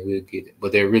back, then we'll get it.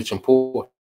 But they're rich and poor.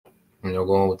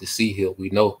 Going with the Sea Hill, we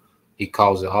know he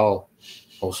calls it all,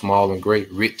 both small and great,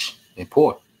 rich and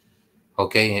poor.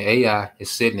 Okay, and AI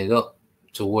is setting it up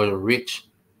to where the rich,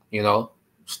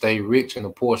 stay rich and the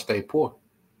poor stay poor.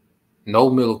 No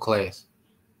middle class.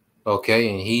 Okay,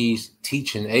 and he's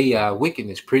teaching AI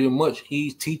wickedness. Pretty much,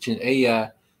 he's teaching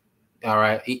AI. All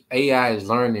right, AI is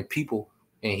learning people,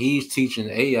 and he's teaching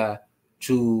AI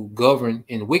to govern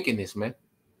in wickedness, man.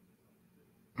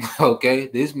 Okay,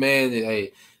 this man,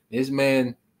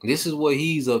 this is what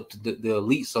he's up to. The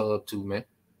elites are up to, man.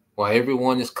 While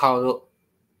everyone is caught up,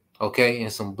 okay,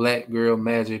 in some black girl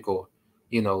magic or,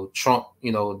 Trump,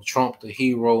 Trump the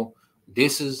hero.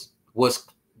 This is what's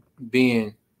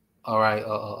being, all right,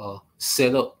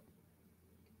 set up.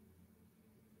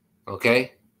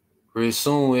 Okay. Very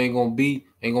soon, ain't gonna be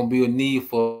a need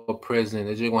for a president.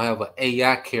 They're just gonna have an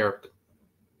AI character.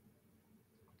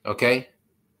 Okay,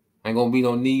 ain't gonna be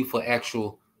no need for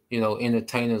actual,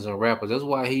 entertainers and rappers. That's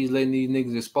why he's letting these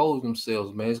niggas expose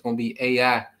themselves, man. It's gonna be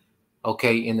AI,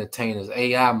 okay, entertainers,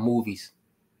 AI movies,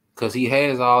 because he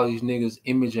has all these niggas'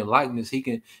 image and likeness. He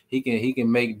can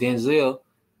make Denzel,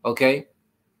 okay,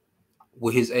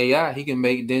 with his AI. He can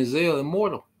make Denzel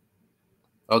immortal.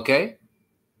 Okay.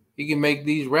 He can make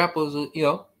these rappers,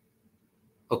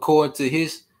 according to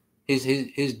his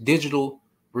digital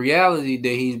reality that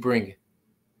he's bringing.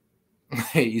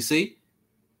 You see?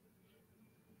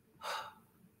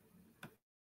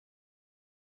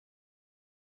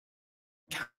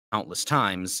 countless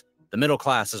times, the middle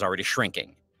class is already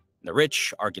shrinking. The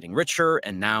rich are getting richer,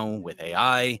 and now with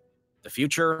AI, the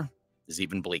future is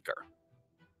even bleaker.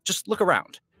 Just look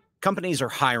around. Companies are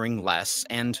hiring less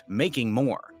and making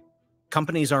more.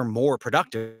 Companies are more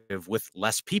productive with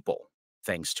less people,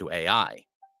 thanks to AI.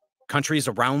 Countries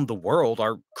around the world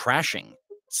are crashing.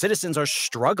 Citizens are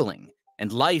struggling,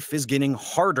 and life is getting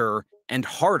harder and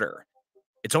harder.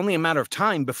 It's only a matter of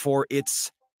time before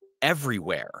it's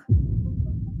everywhere.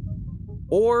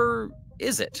 Or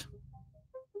is it?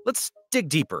 Let's dig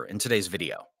deeper in today's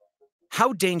video.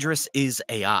 How dangerous is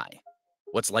AI?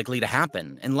 What's likely to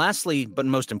happen? And lastly, but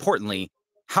most importantly,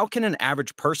 how can an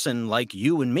average person like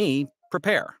you and me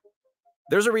prepare?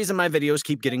 There's a reason my videos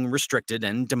keep getting restricted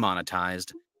and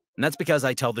demonetized, and that's because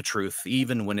I tell the truth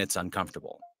even when it's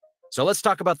uncomfortable. So let's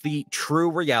talk about the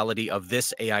true reality of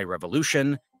this AI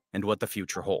revolution and what the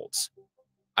future holds.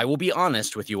 I will be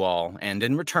honest with you all, and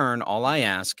in return, all I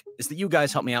ask is that you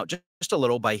guys help me out just a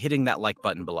little by hitting that like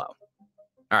button below.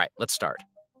 All right, let's start.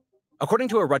 According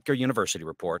to a Rutgers University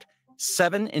report,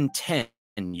 7 in 10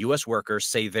 U.S. workers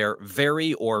say they're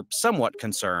very or somewhat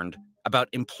concerned about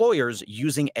employers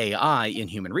using AI in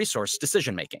human resource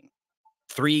decision-making.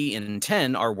 3 in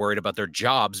 10 are worried about their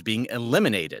jobs being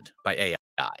eliminated by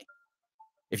AI.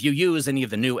 If you use any of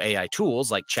the new AI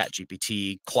tools like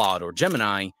ChatGPT, Claude, or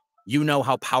Gemini, you know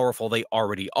how powerful they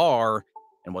already are,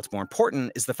 and what's more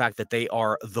important is the fact that they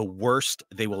are the worst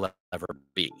they will ever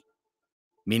be,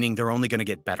 meaning they're only going to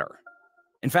get better.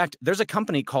 In fact, there's a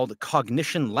company called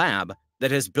Cognition Lab that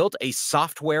has built a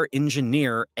software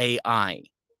engineer AI,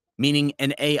 meaning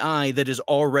an AI that is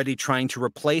already trying to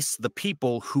replace the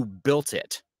people who built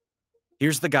it.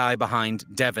 Here's the guy behind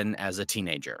Devin as a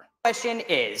teenager. Question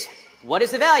is, what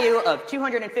is the value of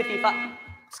 255?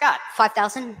 Scott.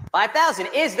 5,000. 5,000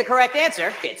 is the correct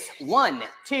answer. It's 1,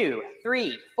 2,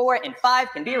 3, 4, and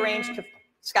 5 can be arranged to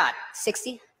Scott.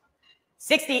 60.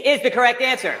 60 is the correct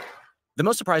answer. The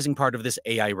most surprising part of this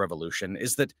AI revolution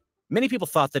is that many people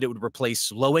thought that it would replace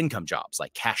low-income jobs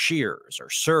like cashiers or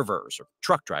servers or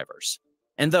truck drivers.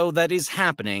 And though that is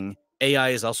happening, AI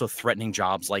is also threatening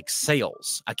jobs like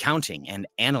sales, accounting, and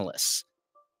analysts.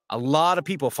 A lot of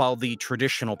people followed the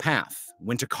traditional path,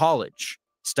 went to college,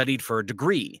 studied for a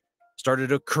degree,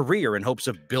 started a career in hopes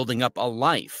of building up a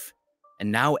life.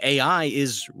 And now AI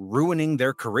is ruining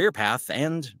their career path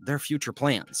and their future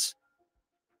plans.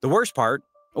 The worst part,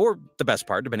 or the best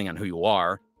part, depending on who you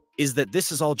are, is that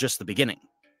this is all just the beginning.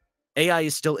 AI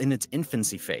is still in its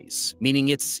infancy phase, meaning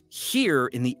it's here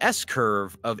in the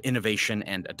S-curve of innovation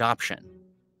and adoption.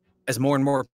 As more and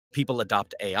more people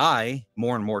adopt AI,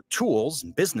 more and more tools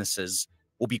and businesses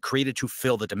will be created to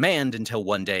fill the demand until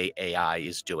one day AI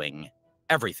is doing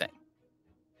everything.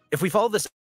 If we follow this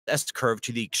S-curve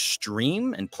to the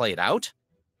extreme and play it out,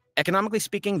 economically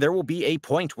speaking, there will be a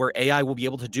point where AI will be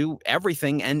able to do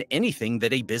everything and anything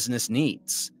that a business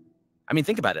needs. I mean,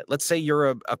 think about it. Let's say you're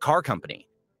a car company.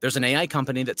 There's an AI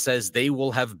company that says they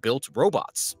will have built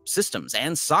robots, systems,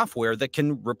 and software that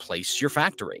can replace your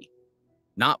factory.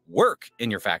 Not work in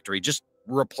your factory, just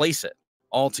replace it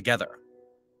altogether.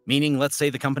 Meaning, let's say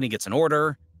the company gets an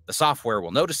order, the software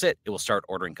will notice it, it will start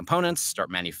ordering components, start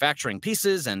manufacturing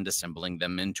pieces, and assembling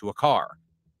them into a car,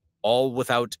 all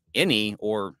without any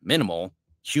or minimal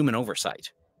human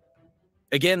oversight.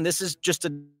 Again, this is just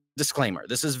a disclaimer.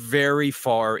 This is very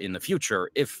far in the future,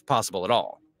 if possible at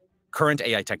all. Current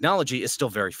AI technology is still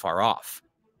very far off.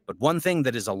 But one thing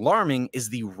that is alarming is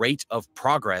the rate of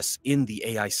progress in the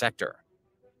AI sector.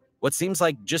 What seems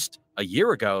like just a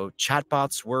year ago,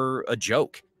 chatbots were a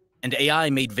joke, and AI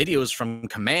made videos from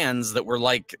commands that were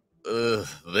like,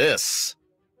 this.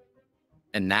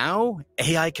 And now,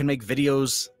 AI can make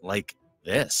videos like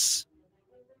this.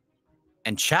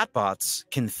 And chatbots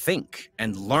can think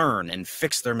and learn and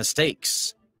fix their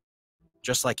mistakes,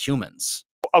 just like humans.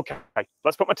 Okay,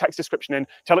 let's put my text description in,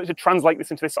 tell it to translate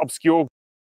this into this obscure.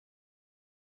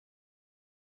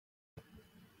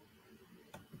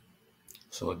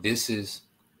 So this is,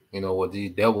 what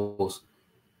these devils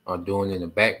are doing in the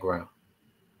background.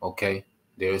 Okay,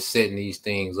 they're setting these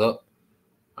things up,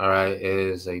 all right,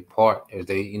 as a part, as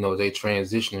they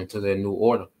transition into their new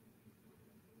order.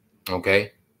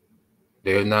 Okay,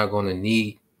 they're not going to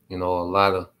need, a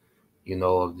lot of,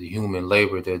 of the human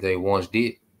labor that they once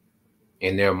did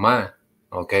in their mind.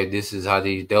 Okay, this is how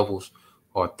these devils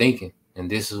are thinking, and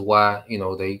this is why,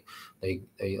 they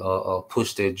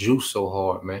push their juice so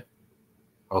hard, man.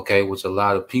 Okay, which a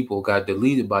lot of people got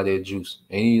deleted by their juice,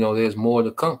 and there's more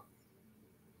to come.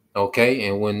 Okay,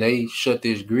 and when they shut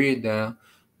this grid down,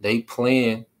 they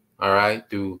plan, all right,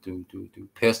 through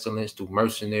pestilence, through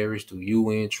mercenaries, through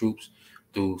UN troops,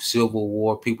 through civil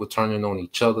war, people turning on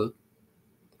each other.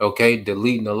 Okay,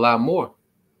 deleting a lot more.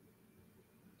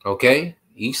 Okay,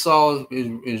 Esau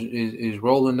is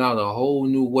rolling out a whole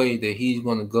new way that he's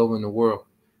going to govern the world,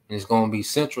 and it's going to be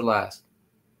centralized.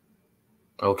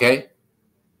 Okay,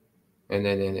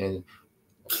 and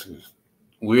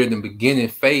we're in the beginning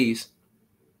phase,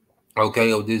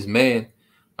 okay, of this man,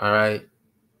 all right,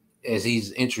 as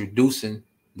he's introducing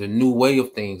the new way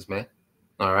of things, man.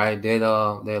 All right, that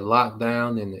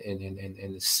lockdown and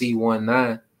the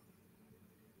C-19,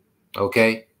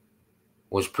 okay,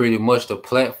 was pretty much the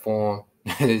platform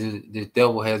the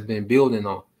devil has been building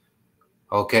on,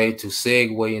 okay, to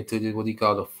segue into this, what he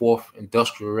called the fourth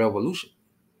industrial revolution,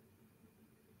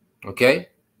 okay?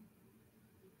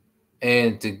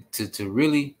 And to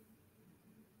really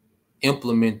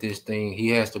implement this thing, he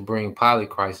has to bring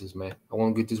polycrisis, man. I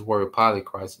want to get this word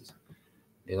polycrisis.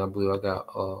 And I believe I got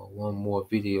one more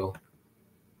video.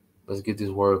 Let's get this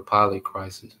word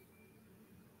polycrisis.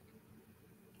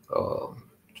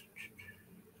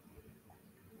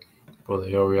 Brother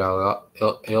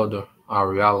Elder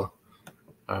Ariala,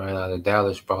 all right, out of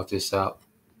Dallas, brought this out,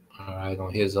 all right,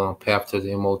 on his path to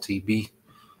the M.O.T.B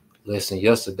lesson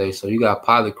yesterday. So you got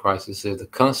polycrisis. It says the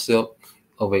concept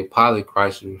of a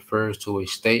polycrisis refers to a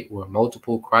state where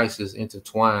multiple crises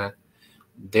intertwine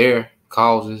their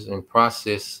causes and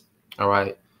process, all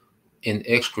right,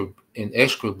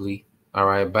 inextricably, all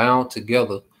right, bound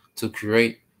together to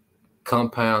create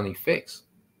compound effects.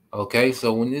 Okay,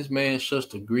 so when this man shuts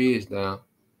the grids down,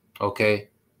 okay,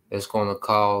 that's going to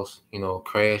cause, you know, a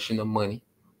crash in the money.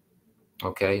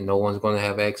 Okay, no one's going to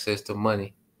have access to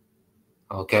money.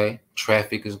 Okay,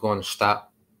 traffic is going to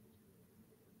stop.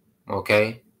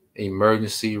 Okay,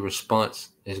 emergency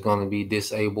response is going to be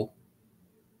disabled.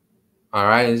 All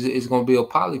right, it's going to be a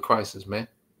polycrisis, man,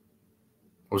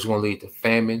 which is going to lead to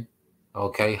famine.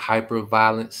 Okay,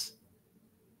 hyperviolence.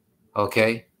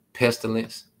 Okay,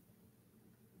 pestilence.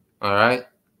 All right,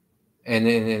 and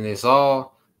it's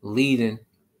all leading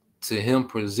to him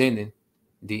presenting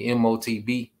the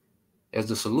M.O.T.B as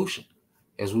the solution.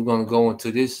 As we're going to go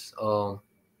into this, I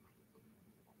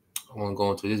want to go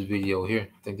into this video here.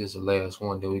 I think this is the last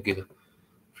one. Then we get a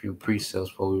few precepts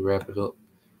before we wrap it up.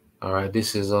 All right,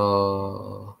 this is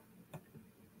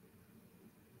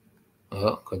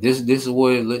this is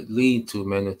what it lead to,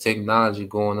 man. The technology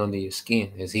going under your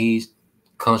skin as he's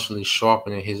constantly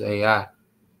sharpening his AI.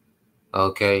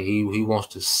 Okay, he wants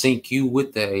to sync you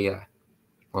with the AI.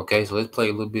 Okay, so let's play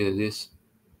a little bit of this.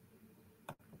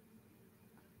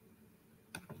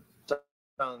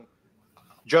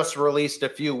 Just released a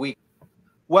few weeks.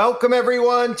 Welcome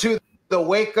everyone to the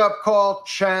Wake Up Call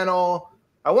channel.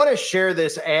 I want to share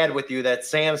this ad with you that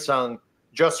Samsung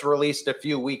just released a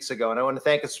few weeks ago. And I want to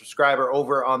thank a subscriber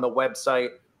over on the website,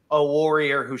 a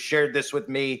warrior, who shared this with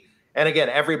me. And again,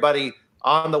 everybody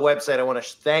on the website, I want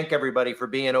to thank everybody for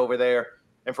being over there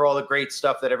and for all the great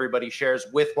stuff that everybody shares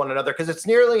with one another, because it's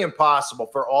nearly impossible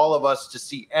for all of us to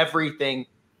see everything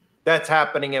that's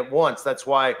happening at once. That's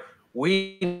why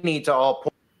we need to all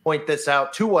point this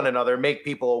out to one another, make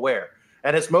people aware.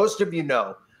 And as most of you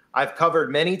know, I've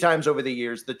covered many times over the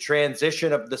years the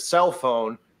transition of the cell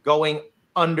phone going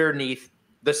underneath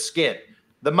the skin.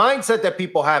 The mindset that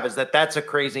people have is that that's a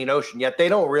crazy notion, yet they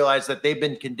don't realize that they've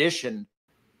been conditioned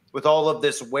with all of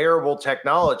this wearable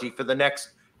technology for the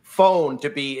next phone to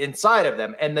be inside of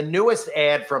them. And the newest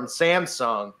ad from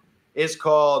Samsung is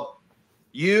called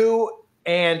You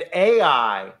and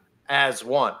AI as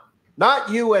One. Not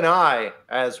you and I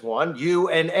as one, you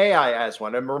and AI as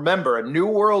one. And remember, a new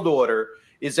world order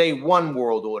is a one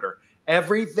world order.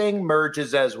 Everything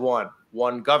merges as one.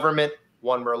 One government,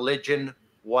 one religion,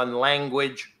 one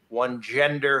language, one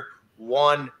gender,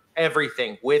 one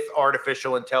everything with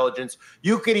artificial intelligence.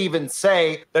 You could even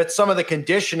say that some of the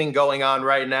conditioning going on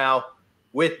right now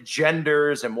with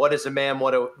genders and what is a man,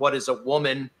 what is a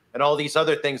woman, and all these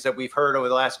other things that we've heard over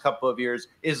the last couple of years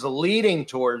is leading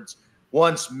towards,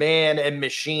 once man and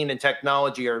machine and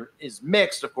technology is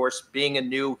mixed, of course, being a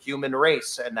new human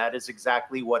race. And that is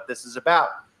exactly what this is about.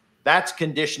 That's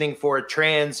conditioning for a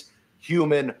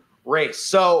transhuman race.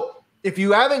 So if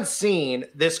you haven't seen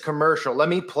this commercial, let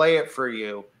me play it for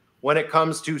you when it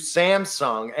comes to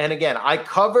Samsung. And again, I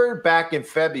covered back in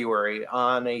February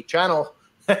on a channel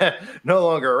no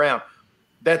longer around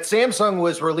that Samsung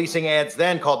was releasing ads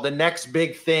then called The Next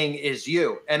Big Thing Is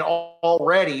You. And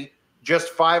already, just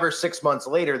 5 or 6 months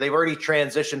later, they've already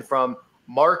transitioned from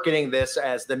marketing this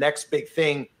as the next big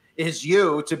thing is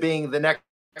you to being the next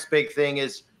big thing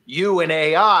is you and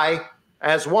AI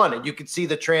as one. And you can see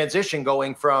the transition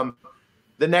going from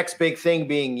the next big thing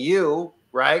being you,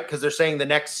 right? Because they're saying the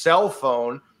next cell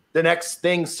phone, the next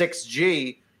thing,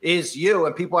 6G, is you.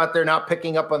 And people out there not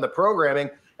picking up on the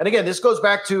programming. And again, this goes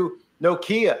back to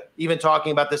Nokia even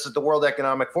talking about this at the World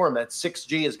Economic Forum, that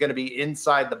 6G is going to be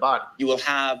inside the body. You will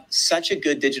have such a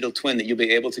good digital twin that you'll be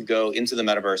able to go into the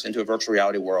metaverse, into a virtual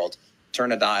reality world,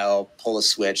 turn a dial, pull a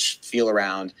switch, feel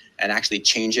around, and actually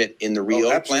change it in the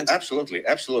real plant. Absolutely,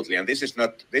 absolutely. And this is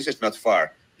not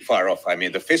far off. I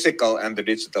mean, the physical and the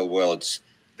digital worlds,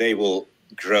 they will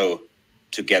grow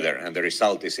together, and the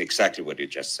result is exactly what you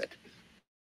just said.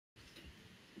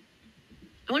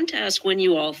 I want to ask when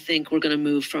you all think we're going to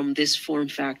move from this form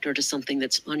factor to something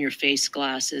that's on your face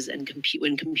glasses and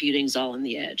when computing's all on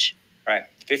the edge. All right,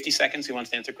 50 seconds. Who wants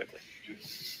to answer quickly?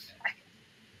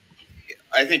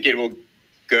 I think it will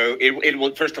go. It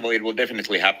will. First of all, it will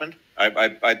definitely happen.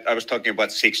 I was talking about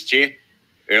 6G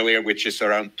earlier, which is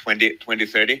around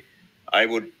 2030. I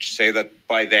would say that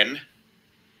by then,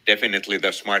 definitely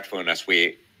the smartphone as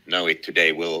we know it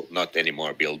today will not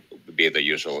anymore be the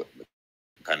usual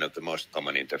kind of the most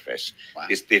common interface. Wow.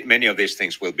 Many of these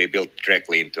things will be built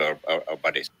directly into our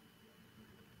bodies.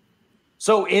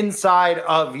 So inside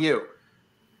of you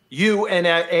and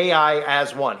AI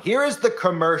as one. Here is the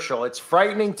commercial. It's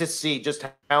frightening to see just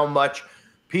how much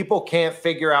people can't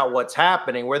figure out what's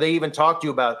happening, where they even talk to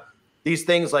you about these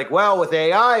things like, well, with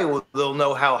AI, they'll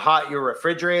know how hot your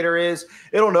refrigerator is.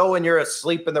 It'll know when you're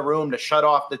asleep in the room to shut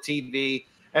off the TV.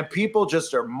 And people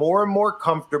just are more and more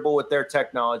comfortable with their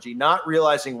technology, not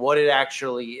realizing what it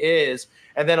actually is,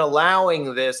 and then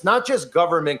allowing this, not just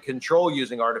government control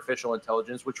using artificial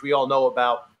intelligence, which we all know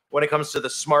about when it comes to the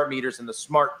smart meters and the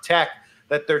smart tech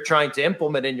that they're trying to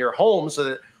implement in your home so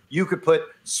that you could put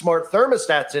smart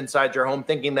thermostats inside your home,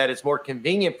 thinking that it's more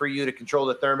convenient for you to control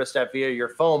the thermostat via your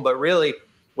phone. But really,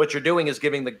 what you're doing is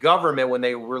giving the government, when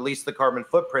they release the carbon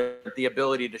footprint, the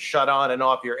ability to shut on and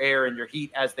off your air and your heat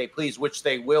as they please, which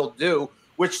they will do,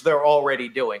 which they're already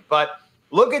doing. But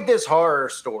look at this horror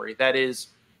story that is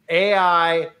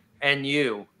AI and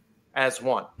you as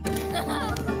one.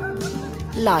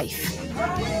 Life.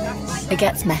 It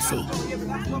gets messy.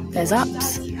 There's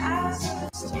ups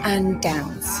and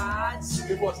downs.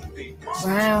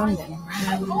 Round and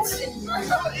round.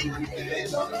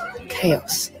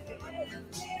 Chaos.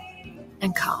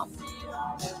 And calm.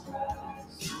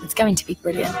 It's going to be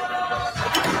brilliant.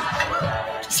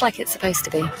 Just like it's supposed to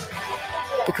be.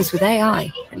 Because with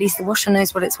AI, at least the washer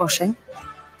knows what it's washing.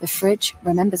 The fridge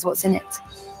remembers what's in it.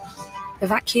 The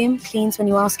vacuum cleans when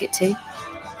you ask it to.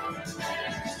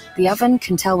 The oven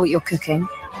can tell what you're cooking.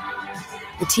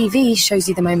 The TV shows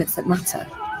you the moments that matter.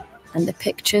 And the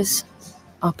pictures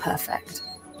are perfect.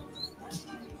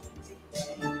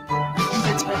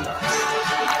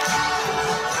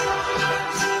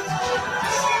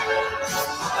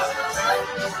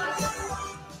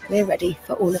 We're ready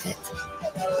for all of it.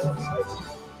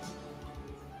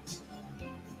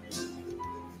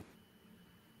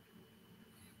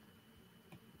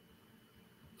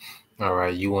 All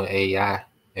right, you and AI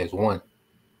as one.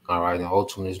 All right, and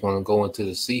ultimately it's going to go into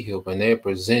the C hill, and they're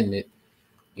presenting it,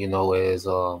 as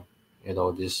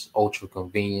this ultra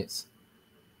convenience.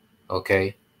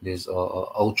 Okay, this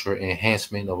ultra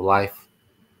enhancement of life.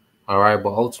 All right,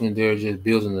 but ultimately they're just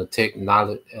building a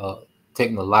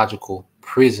technological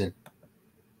prison.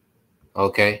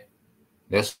 Okay,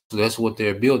 that's what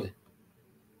they're building.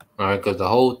 All right, because the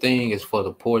whole thing is for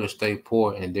the poor to stay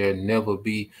poor, and there'll never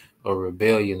be a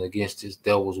rebellion against this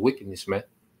devil's wickedness, man.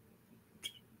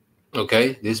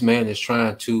 Okay, this man is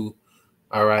trying to,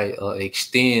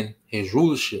 extend his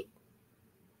rulership.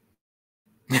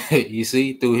 You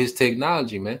see, through his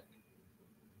technology, man.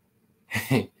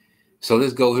 So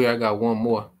let's go here. I got one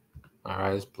more. All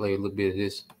right, let's play a little bit of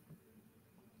this.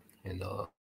 And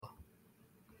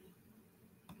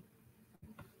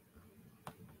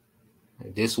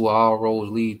this is what all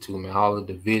roads lead to, man. All the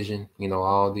division,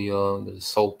 all the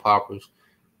soap operas.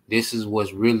 This is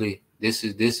what's really this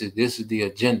is the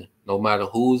agenda. No matter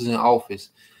who's in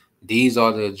office, these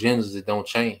are the agendas that don't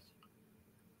change.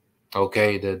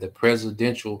 Okay, the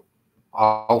presidential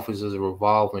office is a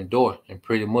revolving door, and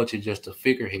pretty much it's just a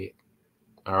figurehead.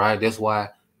 All right, that's why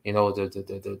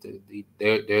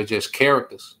they're just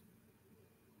characters.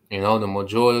 The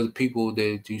majority of the people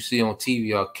that you see on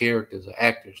TV are characters, or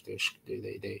actors. They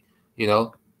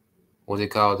what they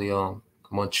call the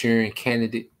Manchurian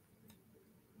Candidate.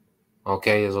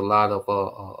 Okay, there's a lot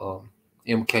of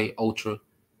MK Ultra.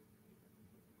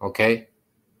 Okay,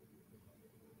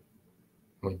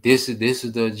 but this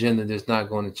is the agenda that's not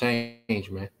going to change,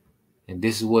 man, and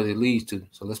this is what it leads to.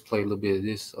 So let's play a little bit of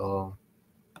this.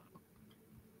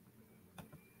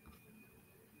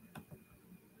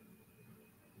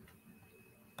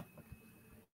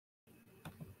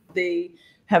 They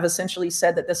have essentially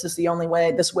said that this is the only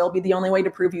way, this will be the only way to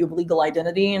prove you have legal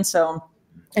identity. And so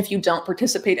if you don't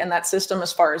participate in that system,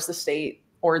 as far as the state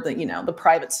or the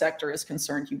private sector is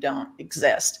concerned, you don't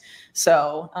exist.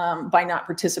 So by not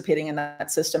participating in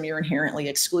that system, you're inherently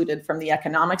excluded from the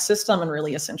economic system and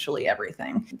really essentially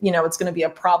everything. It's going to be a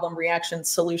problem, reaction,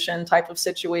 solution type of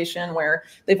situation where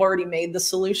they've already made the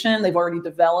solution. They've already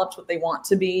developed what they want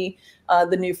to be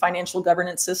the new financial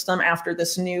governance system after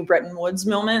this new Bretton Woods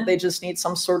moment. They just need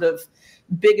some sort of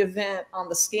big event on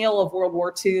the scale of World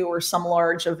War II or some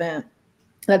large event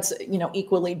that's, you know,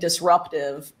 equally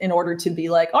disruptive in order to be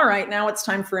like, all right, now it's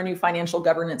time for a new financial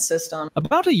governance system.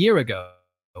 About a year ago,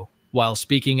 while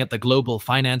speaking at the Global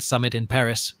Finance Summit in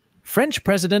Paris, French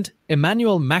President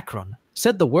Emmanuel Macron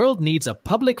said the world needs a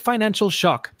public financial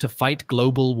shock to fight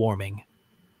global warming.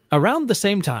 Around the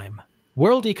same time,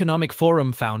 World Economic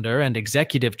Forum founder and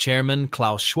executive chairman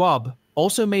Klaus Schwab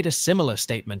also made a similar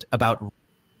statement about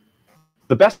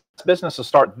the best business to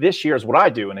start this year is what I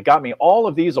do, and it got me all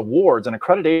of these awards and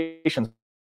accreditations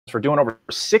for doing over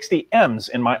 60 M's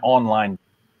in my online.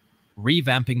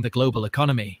 Revamping the global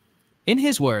economy. In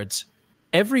his words,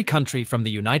 every country from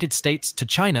the United States to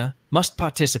China must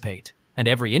participate, and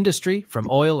every industry from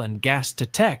oil and gas to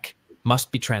tech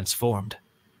must be transformed.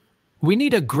 We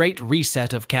need a great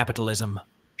reset of capitalism,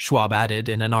 Schwab added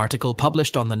in an article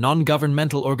published on the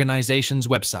non-governmental organization's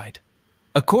website.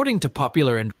 According to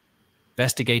popular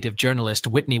investigative journalist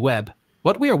Whitney Webb,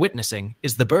 what we are witnessing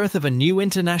is the birth of a new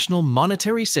international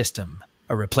monetary system,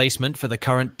 a replacement for the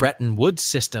current Bretton Woods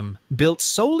system built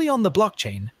solely on the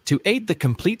blockchain to aid the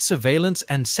complete surveillance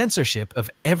and censorship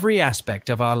of every aspect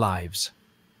of our lives.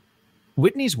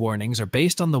 Whitney's warnings are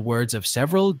based on the words of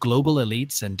several global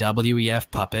elites and WEF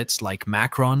puppets like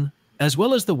Macron, as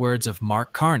well as the words of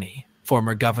Mark Carney,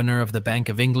 former governor of the Bank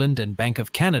of England and Bank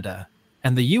of Canada,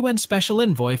 and the UN Special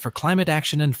Envoy for Climate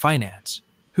Action and Finance,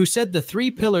 who said the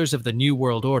 3 pillars of the New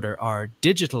World Order are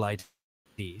digital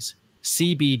IDs,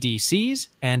 CBDCs,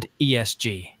 and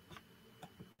ESG.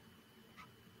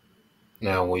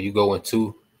 Now, when you go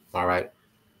into, all right,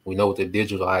 we know the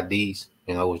digital IDs,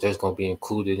 you know, that's going to be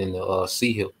included in the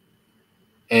CHIP.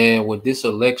 And with this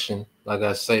election, like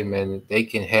I say, man, they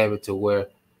can have it to where,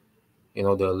 you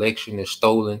know, the election is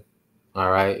stolen,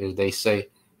 all right, as they say,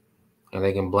 and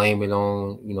they can blame it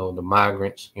on, you know, the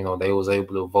migrants. You know, they was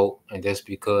able to vote, and that's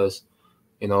because,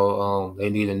 you know, they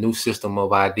need a new system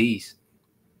of IDs.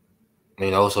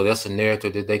 You know, so that's a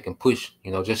narrative that they can push,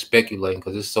 you know, just speculating,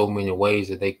 because there's so many ways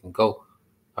that they can go.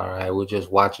 All right, we're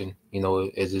just watching, you know,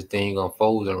 as this thing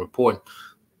unfolds and reporting.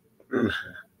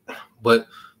 But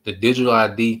the digital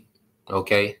ID,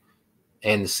 okay,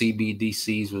 and the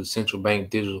CBDCs with central bank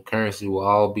digital currency will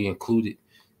all be included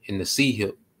in the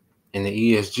CHIP. And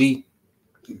the ESG,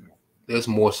 that's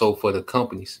more so for the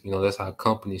companies. You know, that's how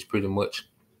companies pretty much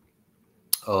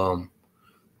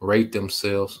rate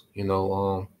themselves, you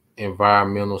know,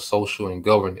 environmental, social, and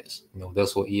governance. You know,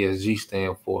 that's what ESG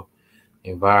stands for.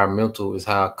 Environmental is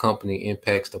how a company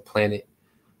impacts the planet.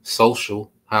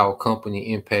 Social, how a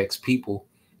company impacts people,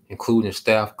 including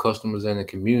staff, customers, and the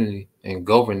community. And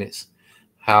governance,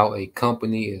 how a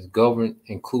company is governed,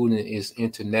 including its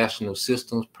international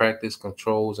systems, practice,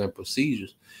 controls, and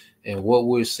procedures. And what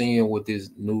we're seeing with this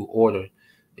new order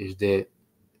is that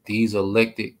these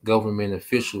elected government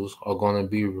officials are going to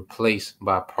be replaced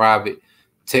by private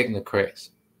technocrats.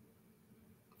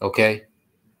 Okay?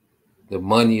 The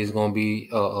money is going to be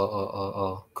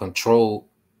controlled,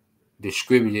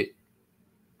 distributed,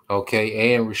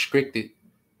 okay, and restricted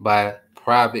by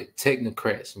private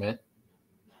technocrats, man.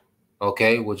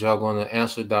 Okay, which are going to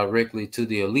answer directly to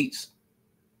the elites.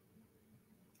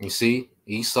 You see,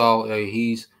 Esau,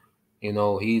 he's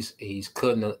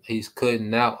cutting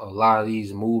out a lot of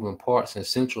these moving parts and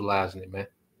centralizing it, man.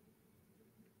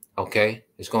 Okay,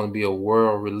 it's going to be a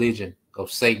world religion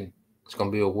of Satan. It's going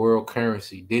to be a world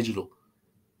currency, digital.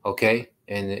 Okay,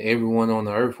 and everyone on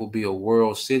the earth will be a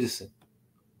world citizen.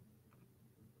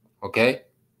 Okay,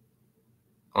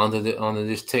 under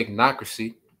this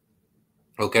technocracy.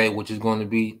 Okay, which is going to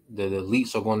be the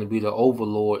elites are going to be the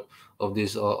overlord of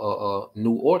this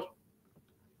new order.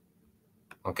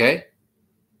 Okay,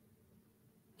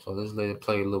 so let's let it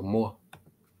play a little more.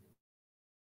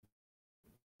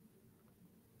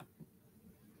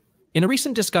 In a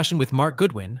recent discussion with Mark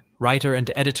Goodwin, writer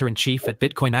and editor-in-chief at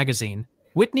Bitcoin Magazine,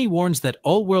 Whitney warns that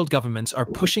all world governments are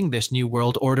pushing this new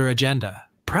world order agenda,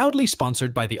 proudly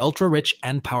sponsored by the ultra-rich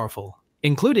and powerful,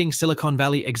 including Silicon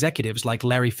Valley executives like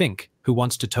Larry Fink, who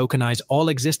wants to tokenize all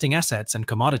existing assets and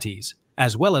commodities,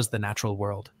 as well as the natural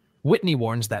world. Whitney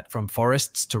warns that from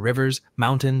forests to rivers,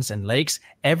 mountains, and lakes,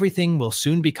 everything will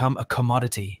soon become a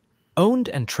commodity, owned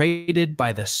and traded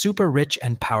by the super rich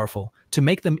and powerful to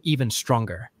make them even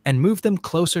stronger and move them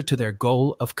closer to their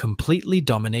goal of completely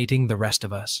dominating the rest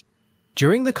of us.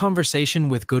 During the conversation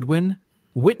with Goodwin,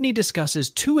 Whitney discusses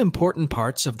 2 important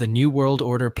parts of the New World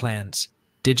Order plans: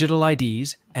 digital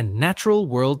IDs and natural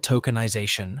world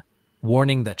tokenization,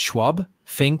 warning that Schwab,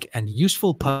 Fink, and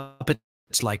useful puppets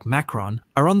like Macron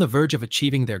are on the verge of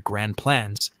achieving their grand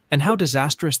plans, and how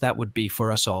disastrous that would be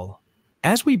for us all.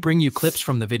 As we bring you clips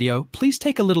from the video, please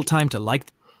take a little time to like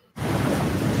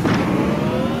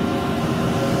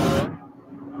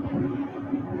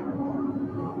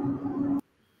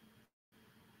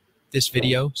this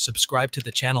video, subscribe to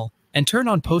the channel, and turn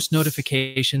on post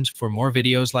notifications for more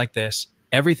videos like this.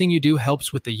 Everything you do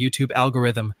helps with the YouTube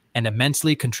algorithm and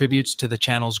immensely contributes to the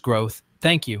channel's growth.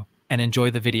 Thank you, and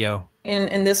enjoy the video.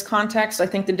 In this context, I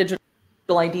think the digital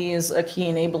ID is a key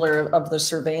enabler of the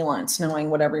surveillance, knowing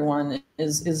what everyone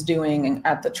is doing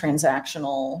at the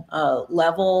transactional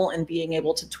level and being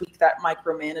able to tweak that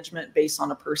micromanagement based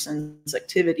on a person's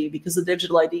activity, because the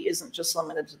digital ID isn't just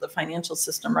limited to the financial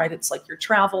system, right? It's like your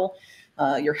travel,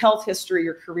 your health history,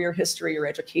 your career history, your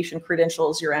education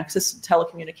credentials, your access to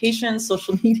telecommunications,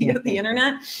 social media, the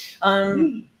internet.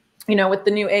 You know, with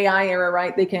the new AI era,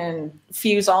 right, they can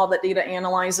fuse all that data,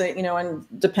 analyze it, you know, and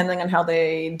depending on how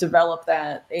they develop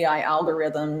that AI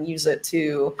algorithm, use it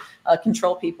to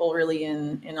control people really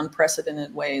in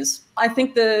unprecedented ways. I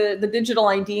think the digital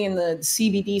ID and the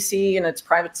CBDC and its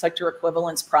private sector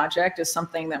equivalence project is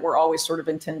something that we're always sort of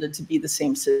intended to be the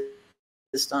same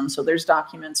system. So there's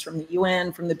documents from the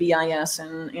UN, from the BIS,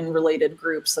 and related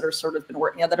groups that are sort of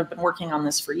that have been working on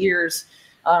this for years.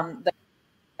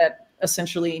 That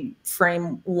essentially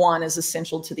frame one as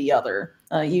essential to the other,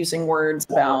 using words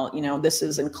about, you know, this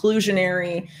is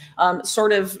inclusionary,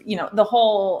 sort of, you know, the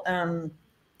whole,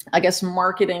 I guess,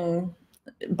 marketing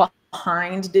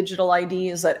behind digital ID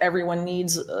is that everyone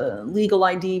needs a legal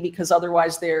ID because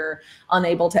otherwise they're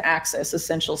unable to access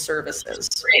essential services,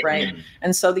 right?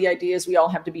 And so the idea is we all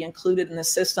have to be included in the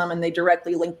system, and they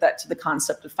directly link that to the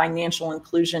concept of financial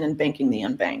inclusion and banking the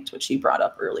unbanked, which you brought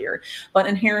up earlier. But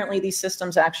inherently, these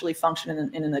systems actually function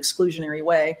in an exclusionary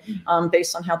way,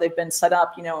 based on how they've been set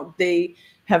up. You know, they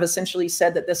have essentially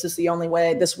said that this is the only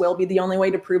way, this will be the only way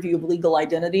to prove you have legal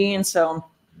identity. And so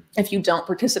if you don't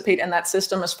participate in that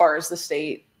system, as far as the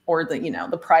state or the, you know,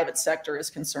 the private sector is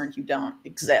concerned, you don't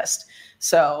exist.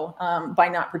 So by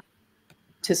not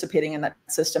participating in that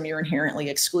system, you're inherently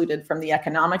excluded from the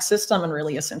economic system and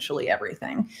really essentially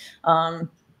everything. And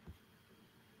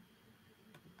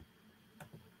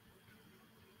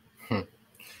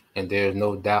there's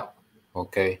no doubt,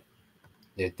 okay,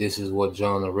 that this is what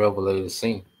John the Revelator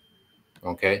seen.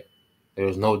 Okay,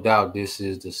 there's no doubt this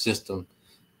is the system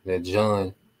that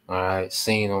John, all right,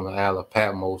 seen on the Isle of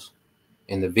Patmos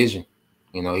in the vision.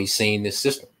 You know, he's seen this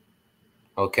system.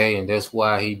 Okay, and that's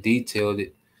why he detailed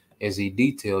it as he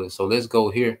detailed it. So let's go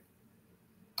here.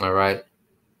 All right.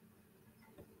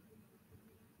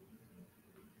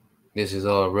 This is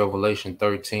Revelation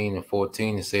 13 and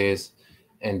 14. It says,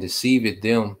 and deceiveth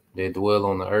them that dwell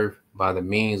on the earth by the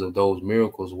means of those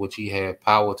miracles which he had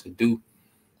power to do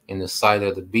in the sight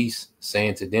of the beast,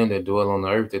 saying to them that dwell on the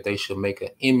earth that they should make an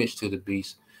image to the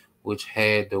beast, which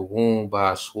had the wound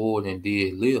by a sword and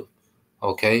did live.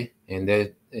 Okay, and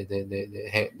that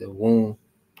had the wound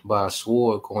by a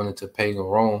sword according to pagan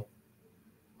Rome.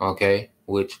 Okay,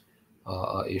 which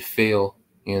it fell,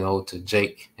 you know, to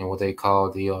Jake and what they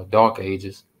call the Dark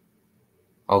Ages.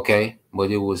 Okay,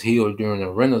 but it was healed during the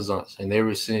Renaissance, and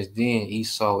ever since then,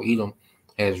 Edom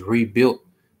has rebuilt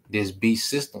this beast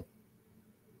system.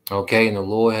 Okay, and the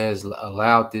Lord has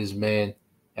allowed this man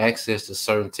access to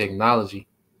certain technology.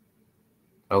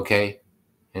 Okay,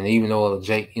 and even though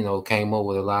Jake, you know, came up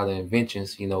with a lot of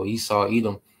inventions, you know,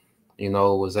 Edom, you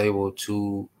know, was able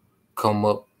to come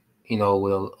up, you know,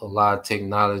 with a lot of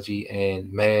technology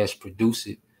and mass produce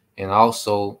it, and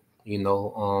also, you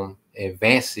know,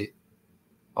 advance it.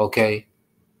 Okay,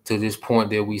 to this point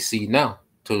that we see now,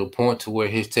 to the point to where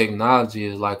his technology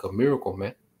is like a miracle,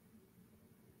 man.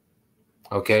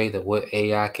 Okay, that what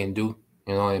AI can do,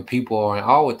 you know, and people are in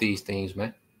awe with these things,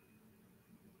 man.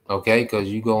 Okay, because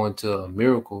you go into a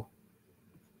miracle.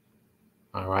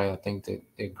 All right, I think that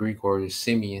the Greek word is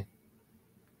Simeon.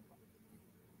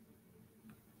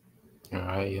 All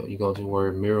right, you go to the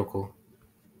word miracle.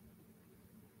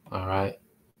 All right,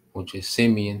 which is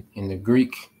Simeon in the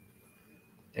Greek.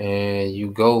 And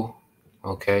you go,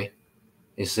 okay,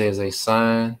 it says a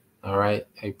sign, all right,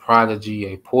 a prodigy,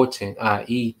 a portent,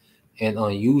 i.e., an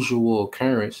unusual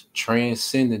occurrence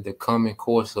transcending the common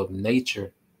course of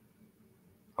nature.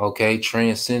 Okay,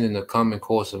 transcending the common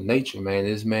course of nature, man.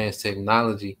 This man's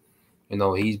technology, you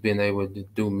know, he's been able to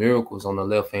do miracles on the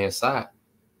left-hand side.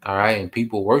 All right, and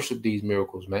people worship these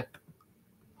miracles, man.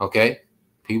 Okay,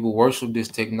 people worship this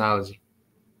technology.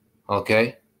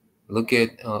 Okay, look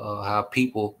at how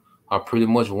people are pretty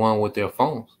much one with their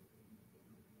phones.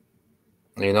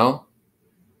 You know,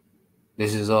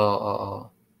 this is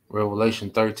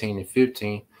Revelation 13 and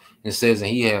 15. It says, and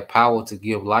he had power to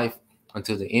give life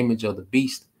unto the image of the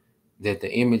beast, that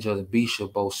the image of the beast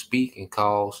should both speak and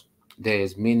cause that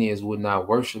as many as would not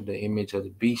worship the image of the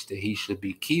beast, that he should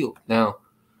be killed. Now,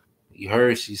 you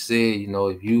heard she said, you know,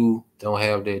 if you don't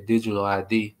have that digital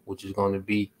ID, which is going to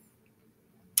be,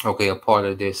 okay, a part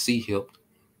of that CHIP,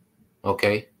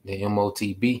 okay, the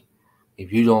M.O.T.B,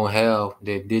 if you don't have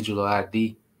that digital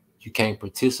ID, you can't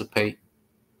participate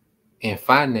in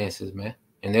finances, man.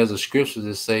 And there's a scripture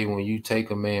that say when you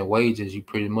take a man's wages, you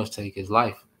pretty much take his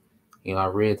life. You know, I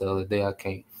read the other day, I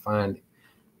can't find it.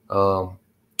 But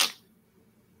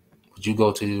you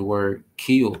go to the word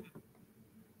killed,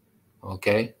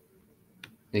 okay?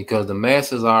 Because the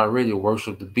masses already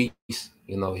worship the beast.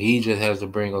 You know, he just has to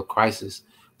bring a crisis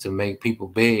to make people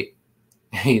beg,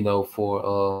 you know,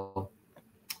 for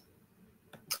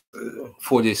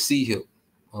this CHIP.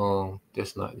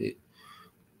 That's not it.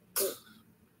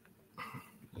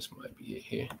 This might be it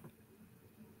here.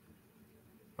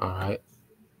 All right.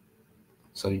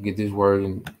 So you get this word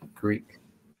in Greek.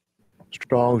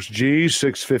 Strong's G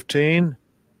 615.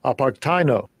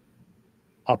 Apartino.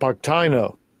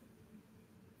 Apartino.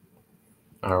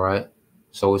 All right.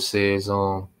 So it says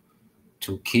to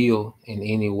kill in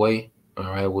any way, all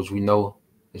right, which we know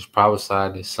is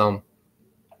prophesied that some,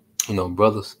 you know,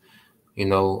 brothers, you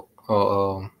know,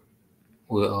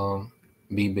 will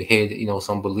be beheaded, you know,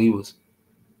 some believers,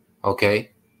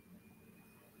 okay,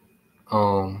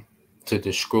 to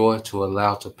destroy, to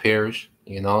allow to perish,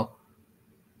 you know.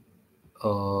 I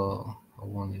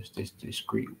want this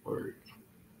Greek word.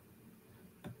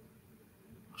 I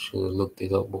should have looked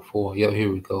it up before. Yep,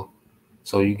 here we go.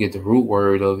 So you get the root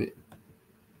word of it.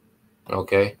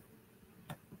 Okay.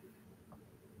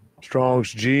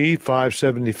 Strong's G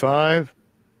 575.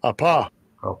 Apa.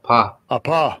 Apa.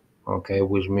 Apa. Okay,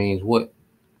 which means what?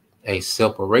 A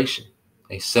separation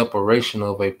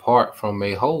of a part from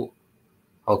a whole.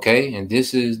 Okay, and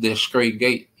this is the straight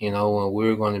gate, you know, when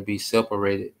we're going to be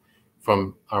separated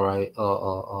from, all right,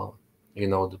 you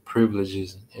know, the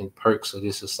privileges and perks of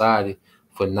this society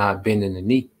for not bending the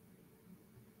knee.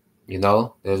 You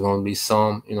know, there's going to be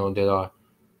some, you know, that are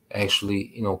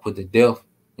actually, you know, put to death.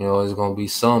 You know, there's going to be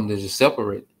some that are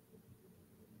separated.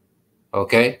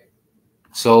 Okay,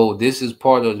 so this is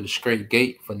part of the straight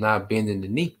gate for not bending the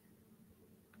knee.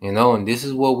 You know, and this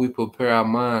is what we prepare our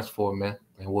minds for, man,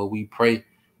 and what we pray,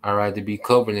 all right, to be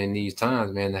covered in these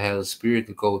times, man, to have the spirit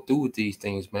to go through with these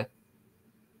things, man.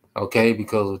 Okay,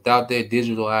 because without that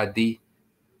digital ID,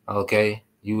 okay,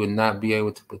 you would not be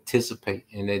able to participate,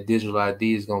 and that digital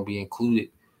ID is going to be included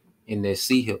in that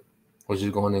CHIP, which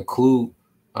is going to include,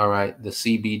 all right, the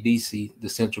CBDC, the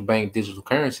central bank digital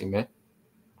currency, man.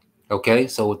 Okay,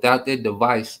 so without that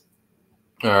device,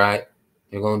 all right,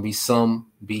 there are going to be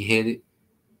some beheaded,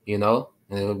 you know,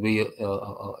 and it'll be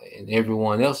and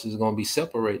everyone else is going to be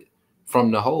separated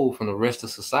from the whole, from the rest of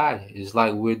society. It's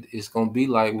like it's going to be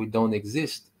like we don't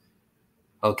exist.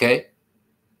 Okay,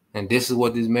 and this is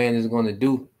what this man is going to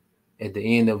do at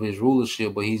the end of his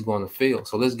rulership, but he's going to fail.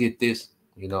 So let's get this.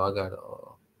 You know, I gotta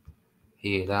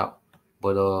head out,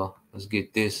 but let's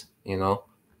get this. You know,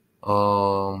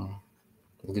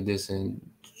 look at this in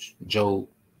Job.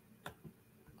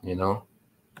 You know,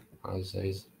 I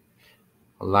say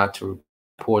a lot to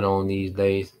report on these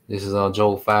days. This is on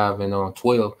Job 5 and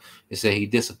 12. It said he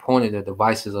disappointed the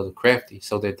devices of the crafty,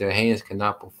 so that their hands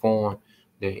cannot perform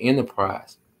their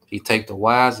enterprise. He take the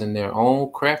wise in their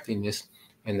own craftiness,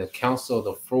 and the counsel of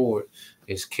the froward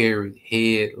is carried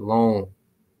headlong.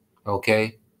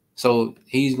 Okay, so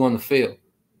he's going to fail.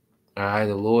 All right,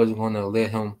 the Lord is going to let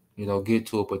him, you know, get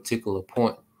to a particular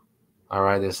point. All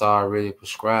right, that's already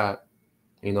prescribed,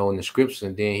 you know, in the scripture,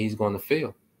 and then he's going to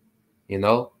fail. You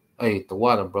know, hey, the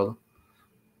water, brother.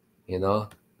 You know,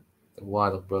 the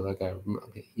water, brother. I got,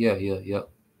 yeah.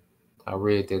 I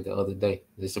read that the other day.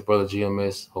 This is brother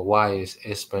GMS Hawaii is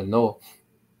Espanol.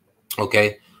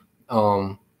 Okay,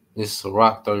 this is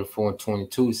Sirach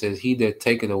 34:22. It says, "He that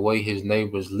taketh away his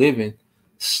neighbor's living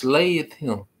slayeth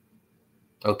him."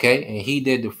 Okay, and he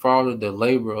that defrauded the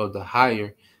labor of the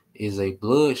hire is a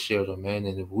bloodshedder, man.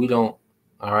 And if we don't,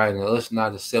 all right, and us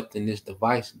not accepting this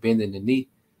device, bending the knee,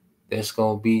 that's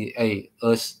gonna be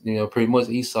us, you know, pretty much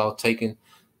Esau taking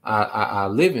our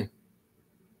living.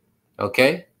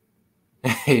 Okay,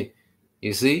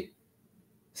 you see.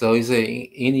 So he said,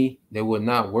 any that would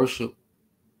not worship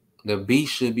the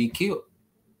beast should be killed.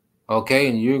 Okay,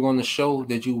 and you're going to show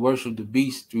that you worship the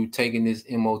beast through taking this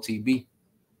M.O.T.B.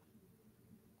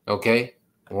 Okay,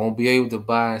 won't be able to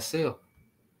buy and sell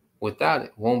without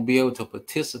it. Won't be able to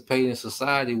participate in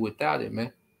society without it,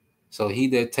 man. So he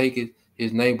that taketh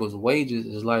his neighbor's wages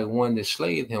is like one that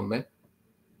slayeth him, man.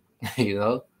 You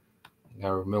know, I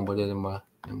gotta remember that in my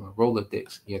And my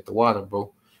Rolodex. You at the water,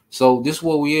 bro. So this is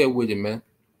where we at with it, man.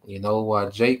 You know, while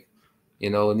Jake, you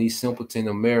know, and these simpleton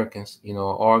Americans, you know,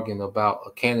 are arguing about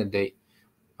a candidate.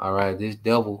 All right, this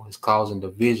devil is causing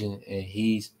division, and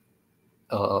he's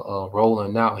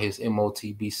rolling out his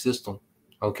M.O.T.B system.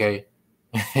 Okay,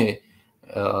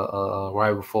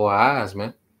 right before our eyes,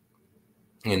 man.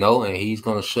 You know, and he's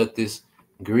gonna shut this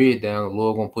grid down. The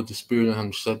Lord gonna put the spirit in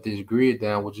him to shut this grid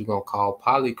down, what you're gonna call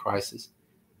Polycrisis,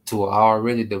 to an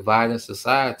already divided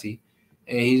society,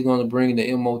 and he's gonna bring the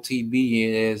M.O.T.B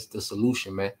in as the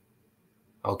solution, man.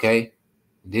 Okay,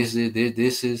 this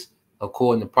is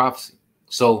according to prophecy.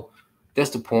 So that's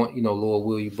the point, you know. Lord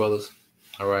will, you brothers,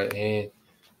 all right, and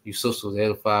you sisters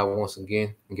edify once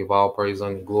again, and give all praise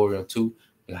and glory unto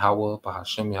Yahweh,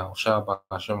 Bahashem, Yahushua,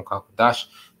 Bahashem, Kakadash,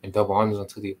 and double honors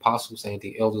unto the apostles and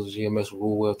the elders of GMS who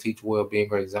rule well, teach well, being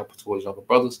great example towards younger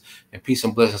brothers, and peace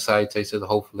and blessing salutations to the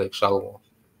whole elect. Shalom.